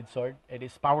double-edged sword. It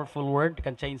is powerful word,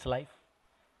 can change life,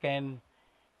 can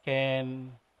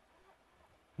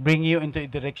bring you into a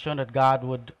direction that God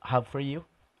would have for you.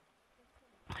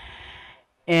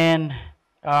 And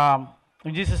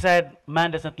when Jesus said,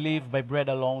 man does not live by bread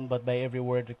alone, but by every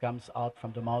word that comes out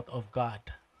from the mouth of God.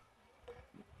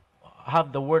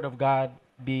 Have the Word of God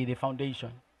be the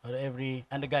foundation of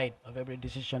and the guide of every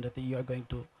decision that you are going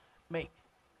to make.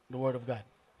 The Word of God.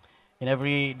 In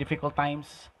every difficult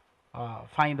times,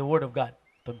 find the Word of God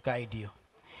to guide you.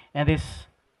 And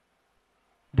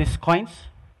these coins,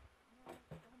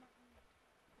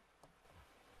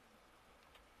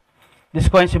 this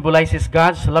coin symbolizes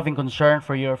God's loving concern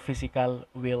for your physical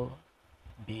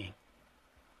well-being.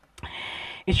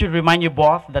 It should remind you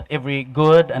both that every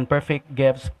good and perfect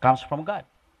gift comes from God.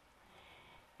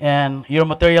 And your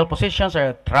material possessions are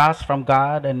a trust from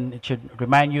God, and it should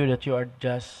remind you that you are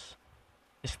just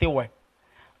a steward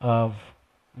of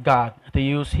God to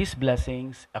use His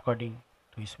blessings according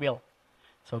to His will.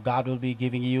 So God will be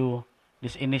giving you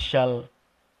this initial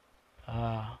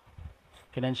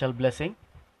financial blessing.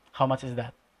 How much is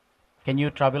that? Can you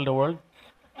travel the world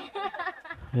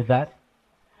with that?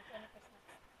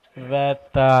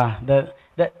 But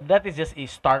that is just a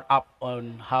start up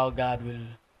on how God will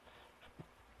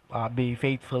be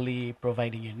faithfully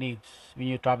providing your needs. When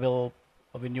you travel,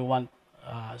 or when you want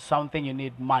something, you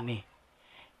need money,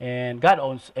 and God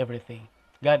owns everything.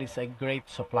 God is a great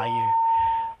supplier.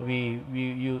 We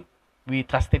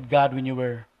trusted God when you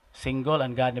were single,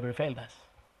 and God never failed us.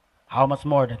 How much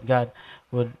more that God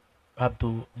would have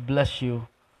to bless you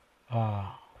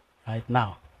right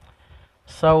now.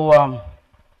 So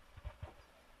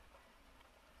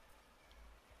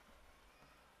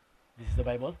this is the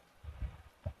Bible.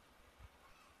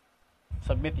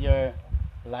 Submit your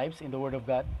lives in the Word of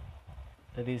God.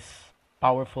 That is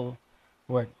powerful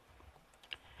word.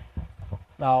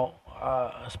 Now,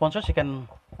 sponsors, you can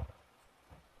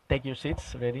take your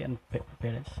seats already, and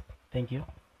parents, thank you.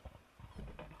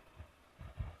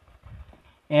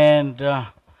 And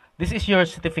this is your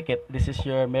certificate. This is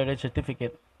your marriage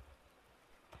certificate.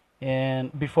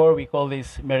 And before we call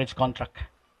this marriage contract,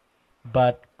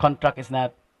 but contract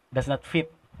does not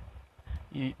fit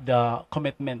the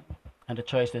commitment and the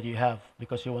choice that you have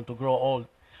because you want to grow old.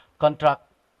 Contract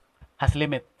has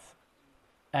limits,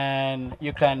 and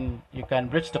you can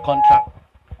breach the contract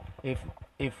if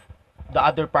the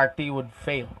other party would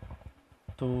fail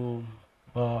to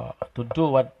to do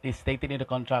what is stated in the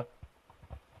contract,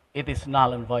 it is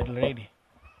null and void already.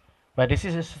 But this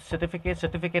is a certificate.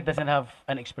 Certificate doesn't have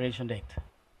an expiration date.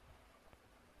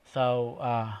 So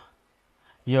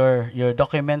your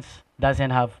documents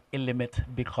doesn't have a limit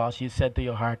because you said to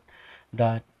your heart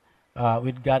that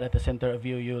with God at the center of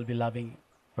you, you will be loving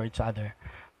for each other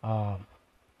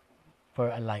for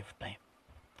a lifetime.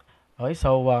 Okay,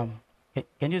 so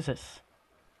can you just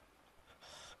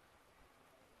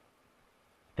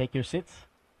take your seats?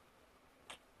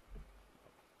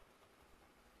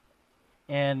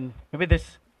 And maybe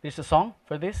there's a song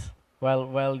for this.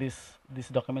 While these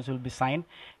documents will be signed,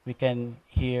 we can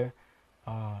hear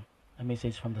a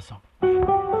message from the song.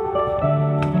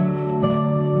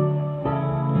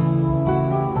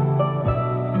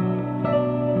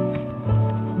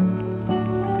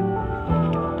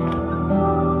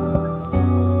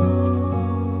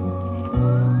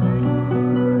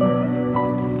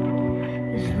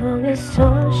 As long as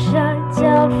sun shines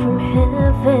down from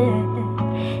heaven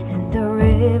and the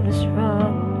rivers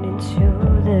run into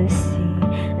the sea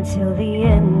until the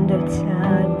end of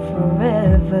time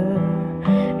forever,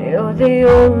 you're the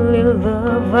only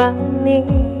love I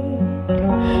need.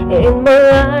 In my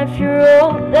life, you're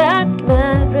all that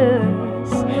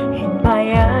matters. In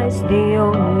my eyes, the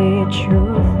only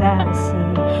truth I see.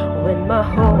 When my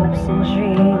hopes and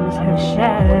dreams have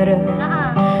shattered,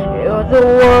 you're the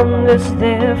one that's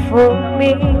there for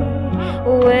me.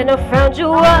 When I found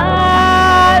you,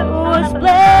 I was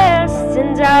blessed,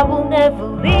 and I will never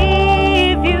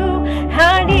leave you.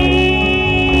 I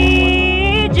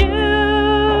need you.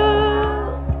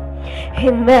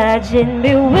 Imagine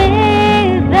me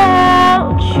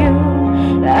without you.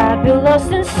 I'd be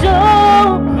lost and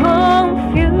so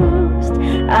confused.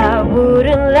 I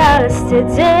wouldn't last a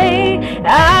day.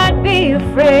 I'd be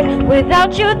afraid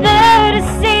without you there to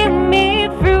see me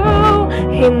through.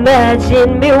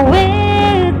 Imagine me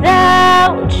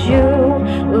without you.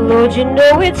 Lord, you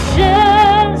know it's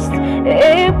just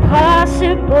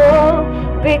impossible.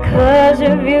 Because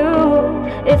of you,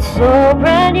 it's so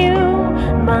brand new.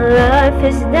 My life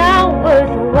is now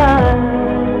worthwhile.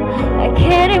 I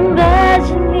can't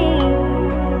imagine me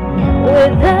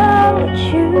without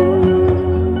you.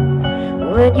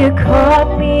 When you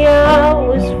caught me, I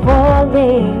was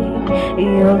falling.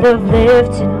 Your love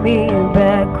lifted me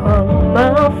back on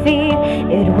my feet.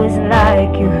 It was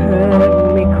like you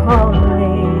heard me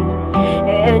calling,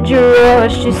 and you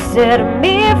rushed to set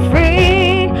me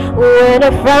free. When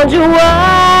I found you,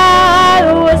 I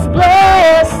was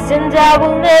blessed, and I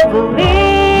will never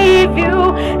leave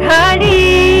you. I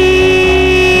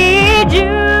need you.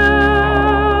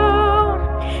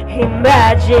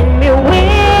 Imagine me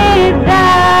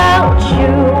without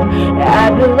you.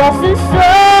 I'd be lost and so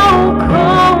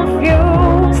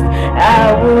confused. I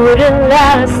wouldn't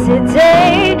last a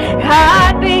day.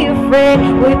 I'd be afraid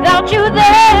without you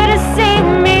there to see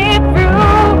me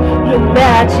through.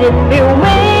 Imagine me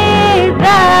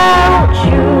without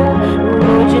you.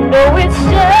 Lord, you know it's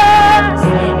just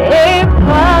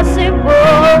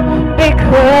impossible.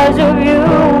 Because of you,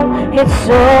 it's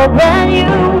so brand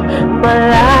new. My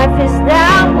life is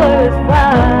now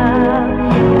worthwhile.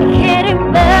 I can't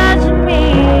imagine me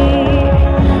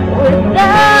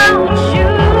without you.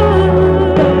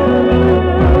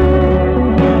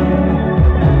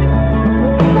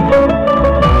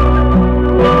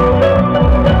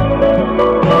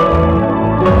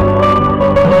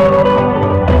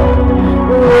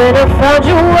 When I found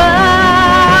you,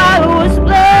 I was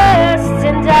blessed,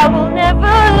 and I will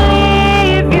never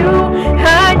leave you.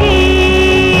 I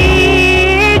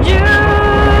need you.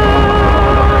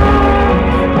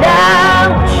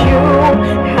 Without you,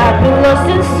 I'd be lost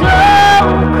and so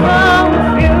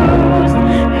confused.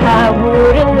 I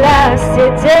wouldn't last a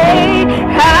day.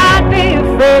 I'd be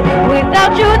afraid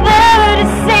without you there to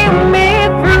see me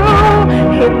through.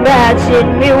 Imagine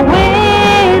me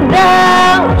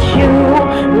without you.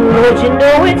 Lord, you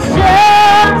know it's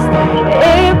just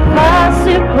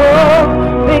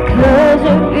impossible. Because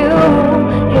of you,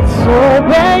 it's so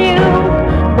brand new.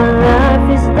 My life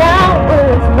is now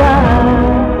worthwhile.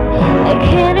 I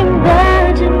can't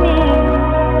imagine me.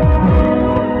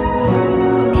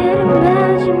 Can't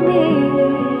imagine me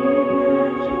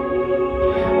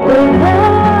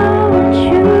without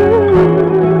you.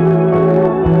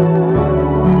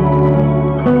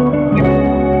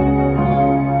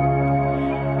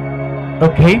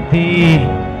 Okay, the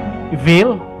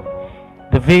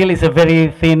veil is a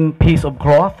very thin piece of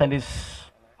cloth and is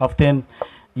often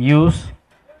used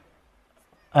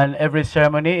in every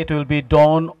ceremony. It will be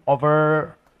done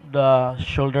over the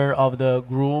shoulder of the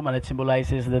groom, and it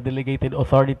symbolizes the delegated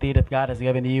authority that God has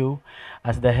given you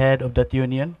as the head of that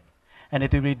union. And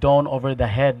it will be done over the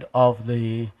head of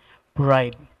the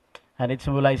bride. And it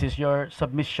symbolizes your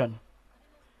submission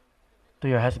to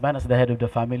your husband as the head of the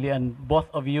family. And both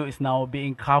of you is now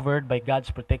being covered by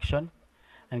God's protection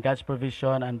and God's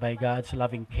provision and by God's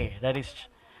loving care. That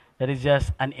is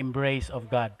just an embrace of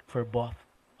God for both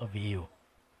of you.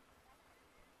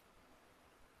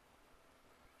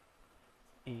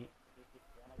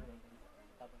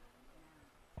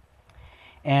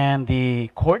 And the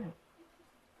cord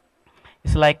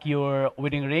is like your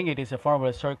wedding ring. It is a form of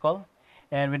a circle.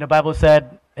 And when the Bible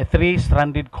said a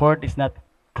three-stranded cord is not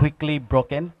quickly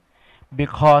broken,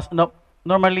 because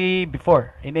normally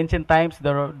before in ancient times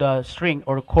the string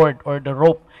or cord or the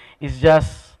rope is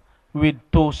just with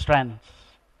two strands,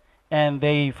 and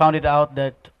they found it out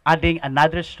that adding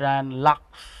another strand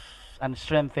locks and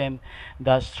strengthen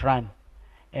the strand,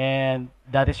 and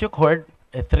that is your cord.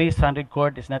 A three-stranded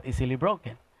cord is not easily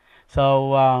broken.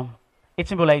 So it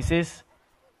symbolizes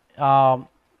the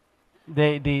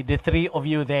three of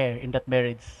you there in that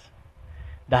marriage: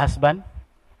 the husband,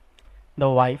 the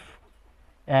wife,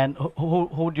 and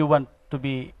who do you want to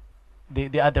be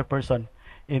the other person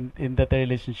in that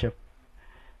relationship?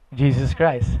 Jesus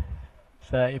Christ.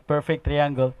 So a perfect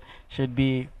triangle should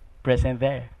be present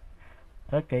there.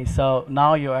 Okay, so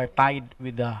now you are tied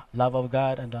with the love of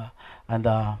God and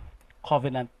the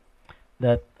covenant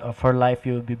that for life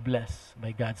you will be blessed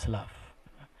by God's love.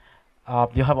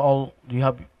 You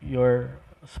have your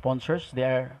sponsors. They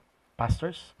are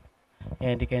pastors,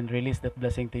 and they can release that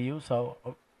blessing to you. So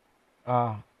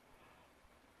I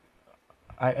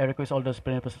request all those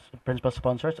principal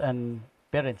sponsors and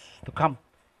parents to come.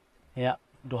 Yeah,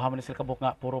 duha man sila kabuk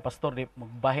nga puro pastor, di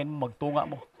magbahin mo, magtunga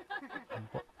mo.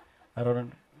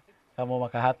 Aron kamo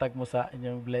makahatag mo sa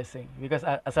inyong blessing. Because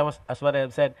as what I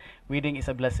have said, wedding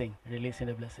is a blessing, releasing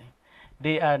a blessing.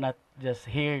 They are not just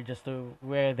here just to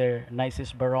wear their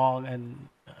nicest barong and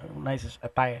nicest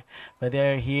attire, but they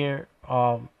are here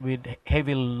with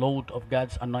heavy load of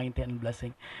God's anointing and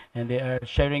blessing, and they are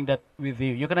sharing that with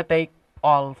you. You're gonna take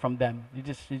all from them. You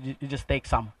just take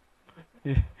some.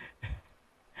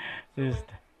 Just.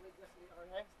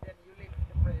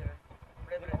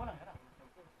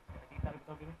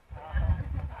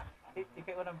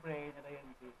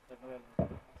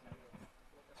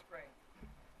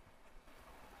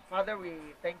 Father, we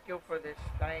thank you for this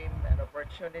time and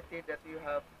opportunity that you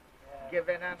have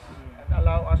given us and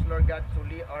allow us, Lord God, to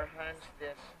lay our hands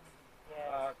this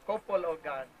couple, oh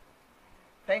God.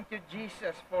 Thank you,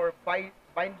 Jesus, for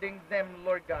binding them,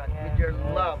 Lord God, with your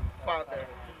love, Father.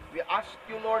 We ask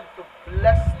you, Lord, to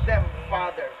bless them,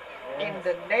 Father, in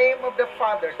the name of the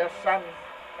Father, the Son,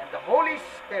 and the Holy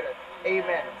Spirit.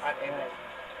 Amen and amen.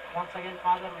 Once again,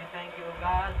 Father, we thank you,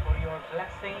 God, for your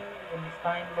blessing in this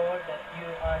time, Lord, that you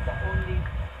are the only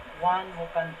one who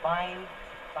can bind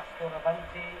Pastor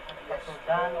Avanti and Pastor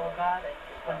Dan, oh God.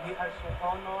 And we are so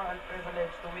honored and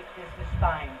privileged to witness this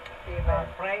time.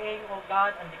 Praying, oh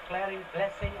God, and declaring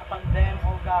blessing upon them,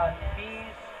 oh God.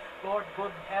 Peace, Lord, good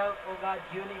health, oh God,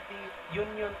 unity,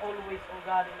 union always, oh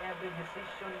God, in every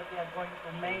decision that we are going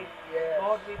to make. Yes.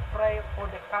 Lord, we pray for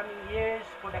the coming years,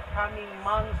 for the coming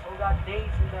months, oh God, days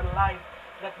in their life,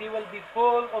 that they will be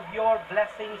full of your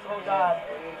blessings, oh God.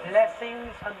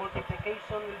 Blessings and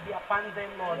multiplication will be upon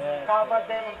them, Lord. Yes. Cover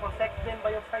them and protect them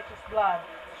by your precious blood.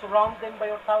 Surround them by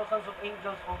your thousands of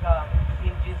angels, oh God.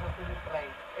 In Jesus' name we pray.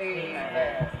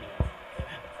 Amen.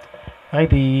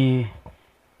 Right,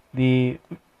 the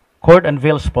cord and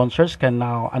veil sponsors can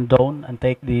now undone and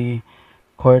take the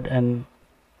cord and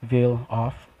veil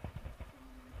off.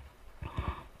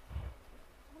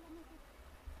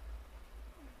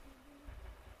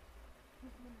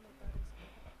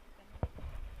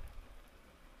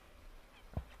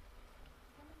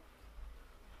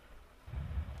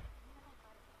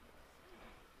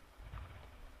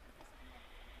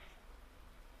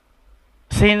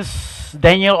 Since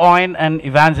Daniel Owen and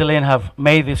Evangeline have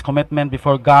made this commitment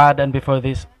before God and before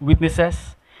these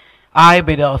witnesses, I,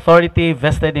 by the authority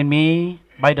vested in me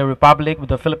by the Republic of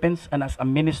the Philippines and as a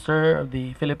minister of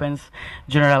the Philippines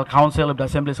General Council of the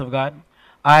Assemblies of God,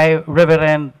 I,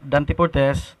 Reverend Dante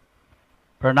Portes,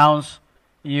 pronounce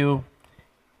you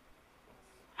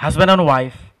husband and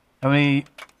wife,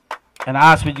 and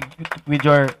us with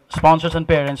your sponsors and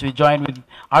parents, we join with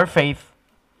our faith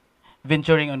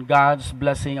venturing on God's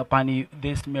blessing upon you,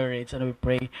 this marriage, and we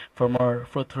pray for more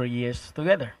fruitful years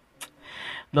together.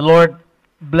 The Lord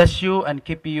bless you and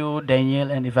keep you,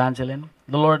 Daniel and Evangeline.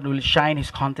 The Lord will shine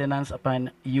his countenance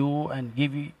upon you and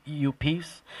give you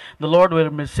peace. The Lord will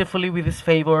mercifully with his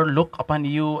favor look upon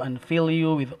you and fill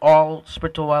you with all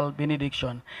spiritual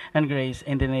benediction and grace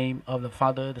in the name of the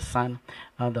Father, the Son,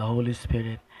 and the Holy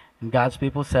Spirit. And God's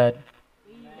people said,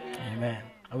 Amen.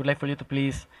 I would like for you to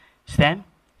please stand.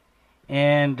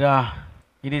 And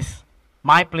it is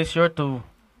my pleasure to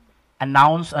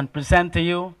announce and present to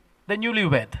you the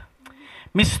newlywed,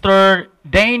 Mr.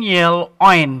 Daniel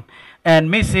Oin and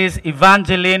Mrs.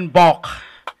 Evangeline Bok.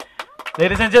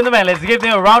 Ladies and gentlemen, let's give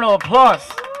them a round of applause.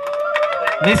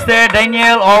 Mr.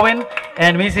 Daniel Owen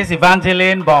and Mrs.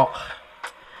 Evangeline Bok.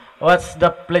 What's the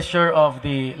pleasure of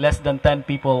the less than 10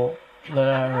 people that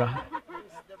are...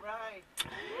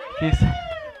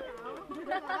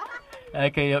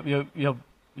 Okay, you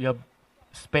have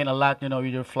spent a lot,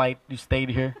 with your flight. You stayed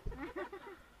here.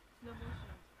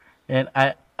 And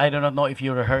I do not know if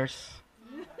you rehearsed.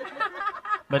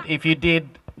 But if you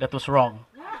did, that was wrong.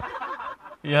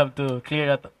 You have to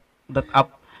clear that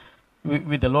up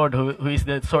with the Lord, who is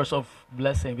the source of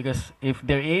blessing. Because if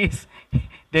there is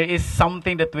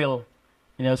something that will,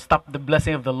 stop the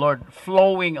blessing of the Lord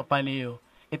flowing upon you,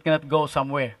 it cannot go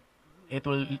somewhere.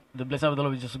 The blessing of the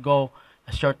Lord will just go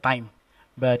a short time.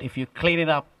 But if you clean it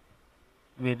up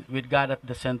with God at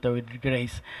the center, with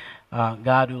grace,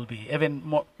 God will be even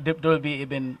more. There will be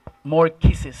even more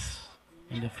kisses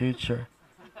in the future.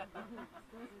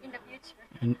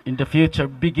 In the future,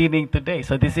 beginning today.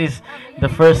 So this is the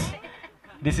first.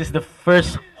 This is the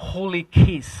first holy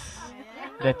kiss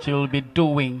that you'll be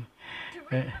doing.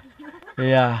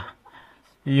 Yeah,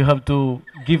 you have to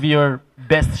give your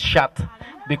best shot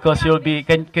because you'll be.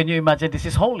 Can you imagine? This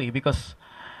is holy because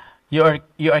you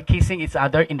are kissing each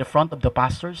other in the front of the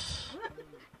pastors.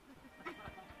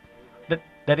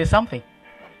 That is something.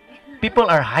 People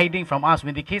are hiding from us.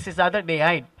 When they kiss each other, they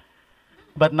hide.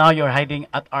 But now you're hiding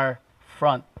at our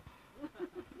front.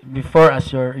 Before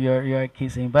us, you're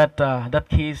kissing. But that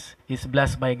kiss is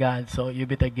blessed by God, so you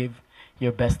better give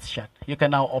your best shot. You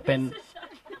can now open.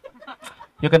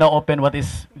 You can now open what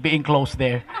is being closed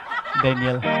there,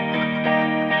 Daniel.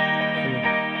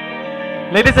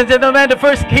 Ladies and gentlemen, the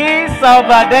first kiss of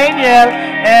Daniel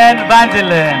and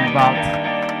Evangeline. Wow.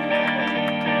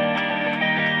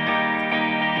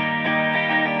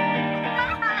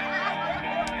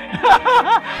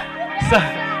 So,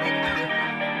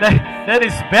 that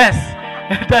is best.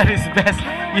 That is best.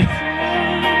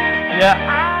 Yeah.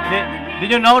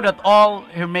 Did you know that all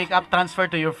your makeup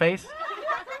transferred to your face?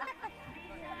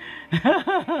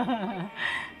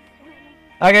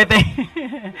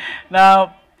 Okay.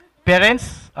 Now,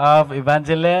 parents of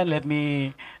Evangeline, let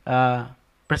me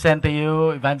present to you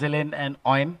Evangeline and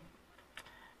Oin.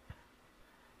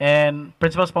 And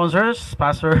principal sponsors,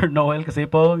 Pastor Noel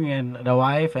Casipong and the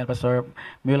wife, and Pastor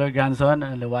Mueller grandson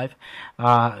and the wife.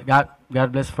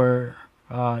 God bless for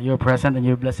your present and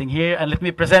your blessing here. And let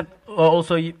me present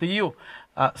also to you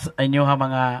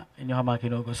inyong mga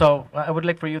kinugo. So I would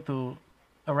like for you to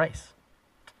arise.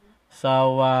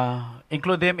 So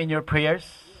include them in your prayers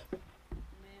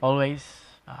always.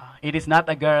 It is not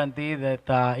a guarantee that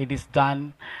it is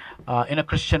done. In a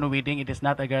Christian wedding, it is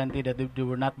not a guarantee that there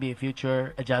will not be a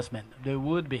future adjustment. There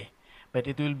would be, but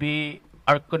it will be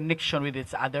our connection with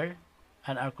each other,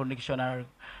 and our connection, our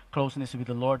closeness with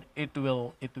the Lord. It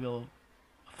will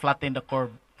flatten the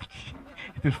curve.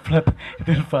 It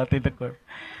will flatten the curve.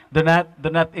 Do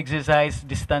not exercise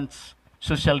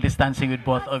social distancing with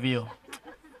both of you.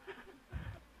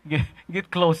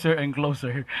 Get closer and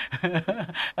closer.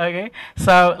 Okay,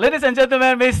 so ladies and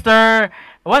gentlemen,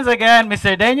 once again,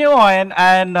 Mr. Daniel Owen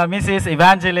and Mrs.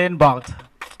 Evangeline Bok.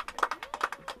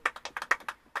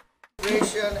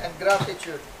 Celebration and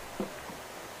gratitude.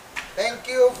 Thank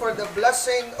you for the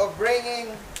blessing of bringing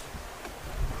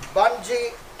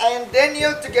Banji and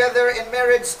Daniel together in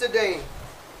marriage today.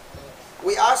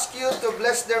 We ask you to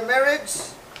bless their marriage,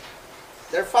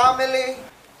 their family,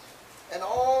 and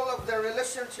all of their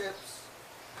relationships.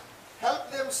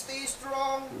 Help them stay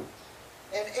strong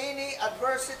in any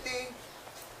adversity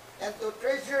and to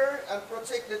treasure and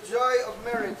protect the joy of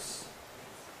marriage.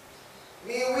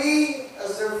 May we,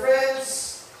 as their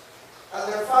friends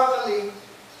and their family,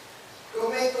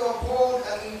 commit to uphold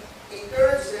and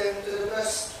encourage them to the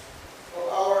best of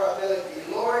our ability.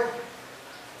 Lord,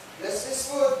 bless this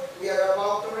food we are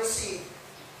about to receive,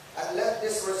 and let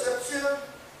this reception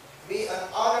be an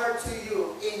honor to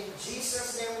you. In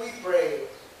Jesus' name we pray.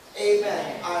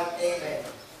 Amen and amen.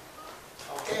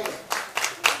 Okay.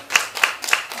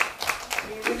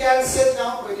 We can sit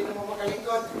now. Pwede na mo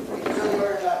makalingkod. Enjoy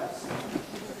your dance.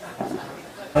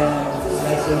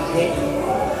 the cake.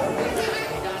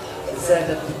 It said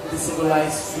that to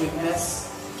symbolize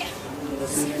sweetness, the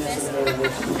sweetness of the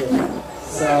relationship.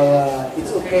 So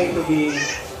it's okay to be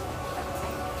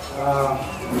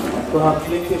to have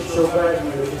plenty of sugar in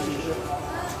your relationship.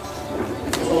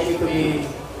 It's okay to be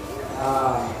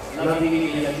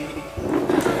lovingly addicted.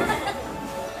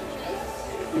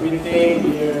 To maintain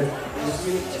your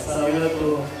sweetness. So you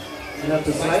have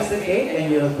to slice the cake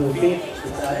and you have to feed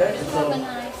each other.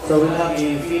 So we'll have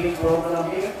a feeding program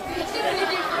here.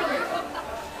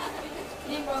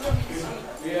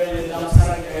 We are in the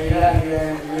dumpster area.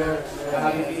 We are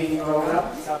having a feeding program.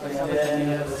 And then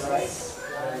you have to slice.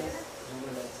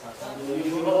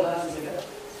 You hold hands together.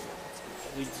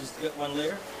 We just get one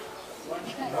layer.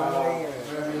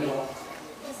 Very long.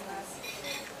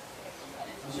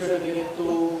 I'm sure to get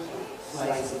 2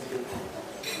 slices of cake.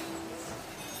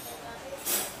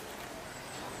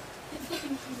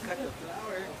 Cut the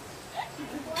flower.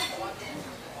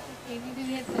 Okay, maybe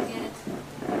we have to get it.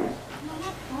 No,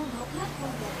 not all.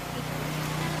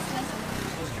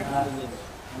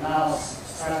 Now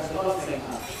start the whole thing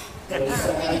up. So you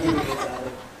start arguing with each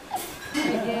other.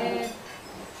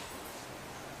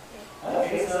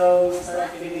 Okay, so start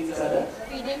feeding each other.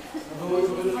 Feeding. Who will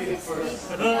feed it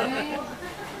first? Who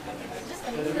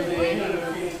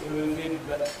will feed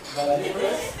Baladi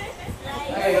first?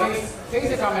 Okay, face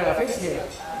the camera, face here.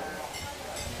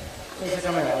 Face the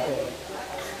camera, okay.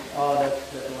 Oh,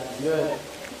 that's good.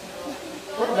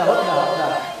 Hold that.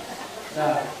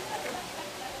 Yeah.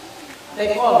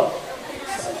 Take all.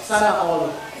 Sana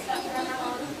all.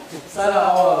 Sana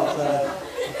all.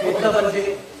 Ito na ba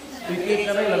di? Tweet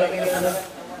na rin, lalaki na sana.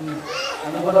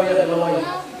 Ano ba ba yung dalawa yun?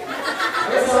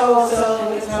 Okay, so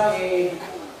let's have a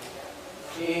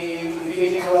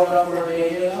feeding program for the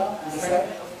year now.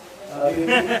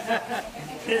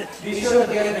 Be sure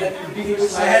to get the bigger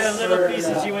size. I had a little piece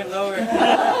and she went lower.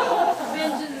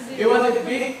 You wanted the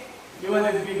big? You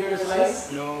wanted the bigger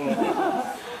slice? No.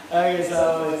 Okay,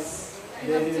 so it's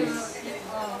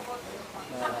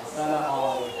sana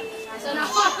all.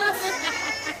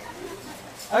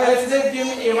 Okay, let's give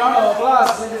me a round of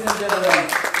applause, ladies and gentlemen.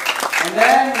 And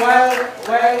then while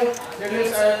the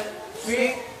lips are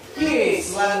sweet,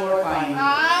 please one more time.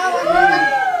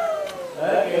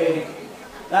 Okay.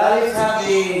 Now let's have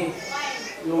the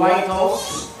white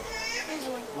toast.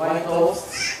 White toast.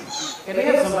 Can we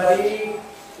have somebody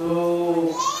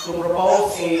to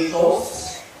propose a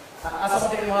toast?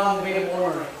 Something one made of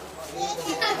honor.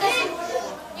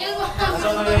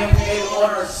 Something made of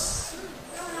honors.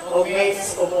 Or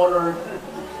mates of honor.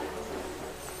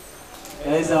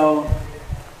 Okay, so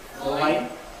the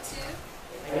wine.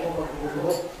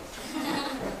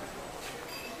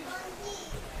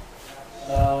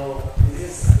 So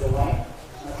this is the wine.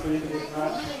 Not really to the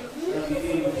front. We'll be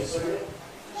dealing with the dessert.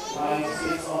 Wine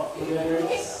speaks of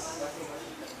togetherness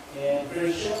and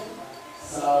friendship.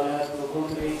 So you have to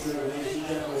cultivate your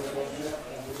relationship with friendship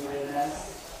and togetherness.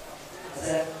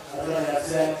 As I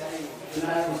said, do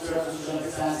not obstruct social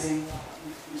distancing.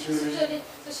 Do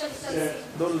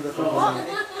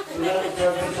not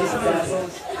obstruct social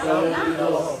distancing.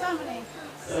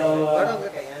 So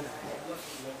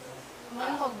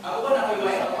ako ba na kayo?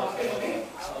 Okay.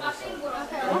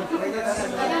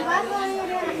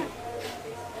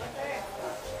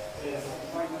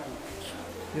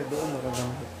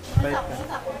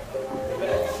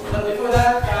 But before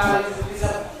that,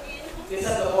 these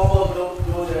are the couple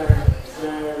do their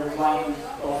wine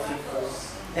coffee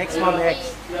first. X, Mom,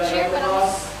 X. You have to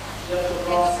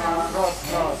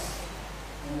cross.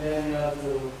 And then you have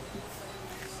to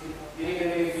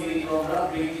drinking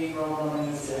program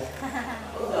instead.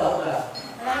 Hold on.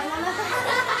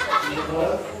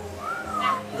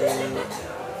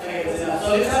 Okay, so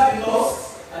let's have the toast,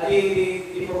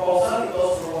 the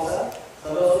toast proposal. So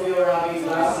those of you who are having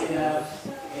glass, you can have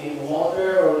a water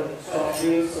or soft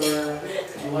drinks or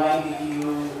wine if you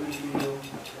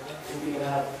can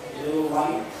have a little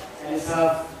wine. And let's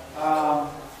have,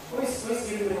 who is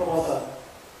giving the proposal?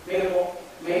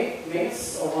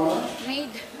 Maids or honor? Maid.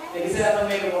 Kasi ano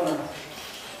maid or honor?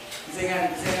 Kasi nga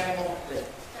mo.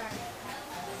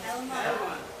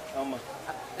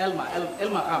 Elma, come.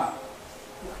 Elma,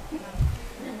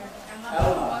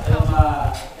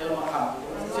 come.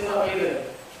 Sino ang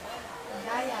leader?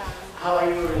 How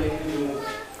are you related to,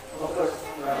 of course,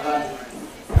 your husband?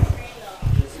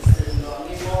 Your sister-in-law.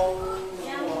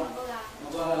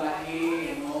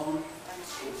 Magalaki,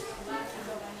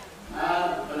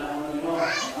 panahon mo.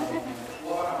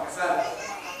 Huwag ka pakasal.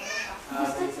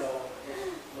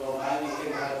 So, ayaw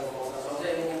yung kaya proposal. So, sa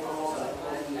yung proposal,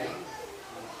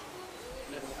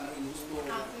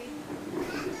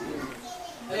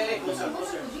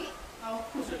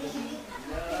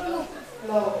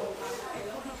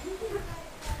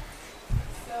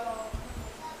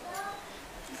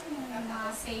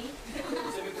 Say.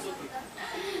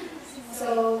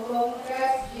 So,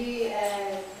 congrats, G,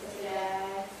 and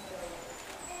yeah,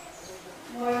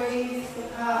 more babies to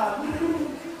come.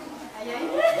 Ayan.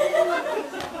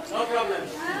 No problem.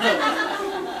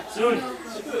 Soon.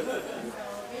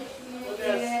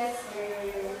 Yes,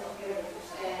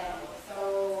 so,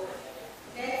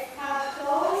 let's have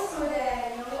toast for the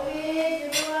knowledge,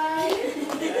 everyone.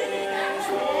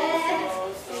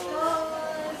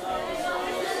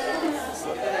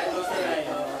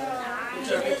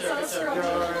 Picture.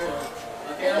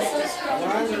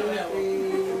 Okay.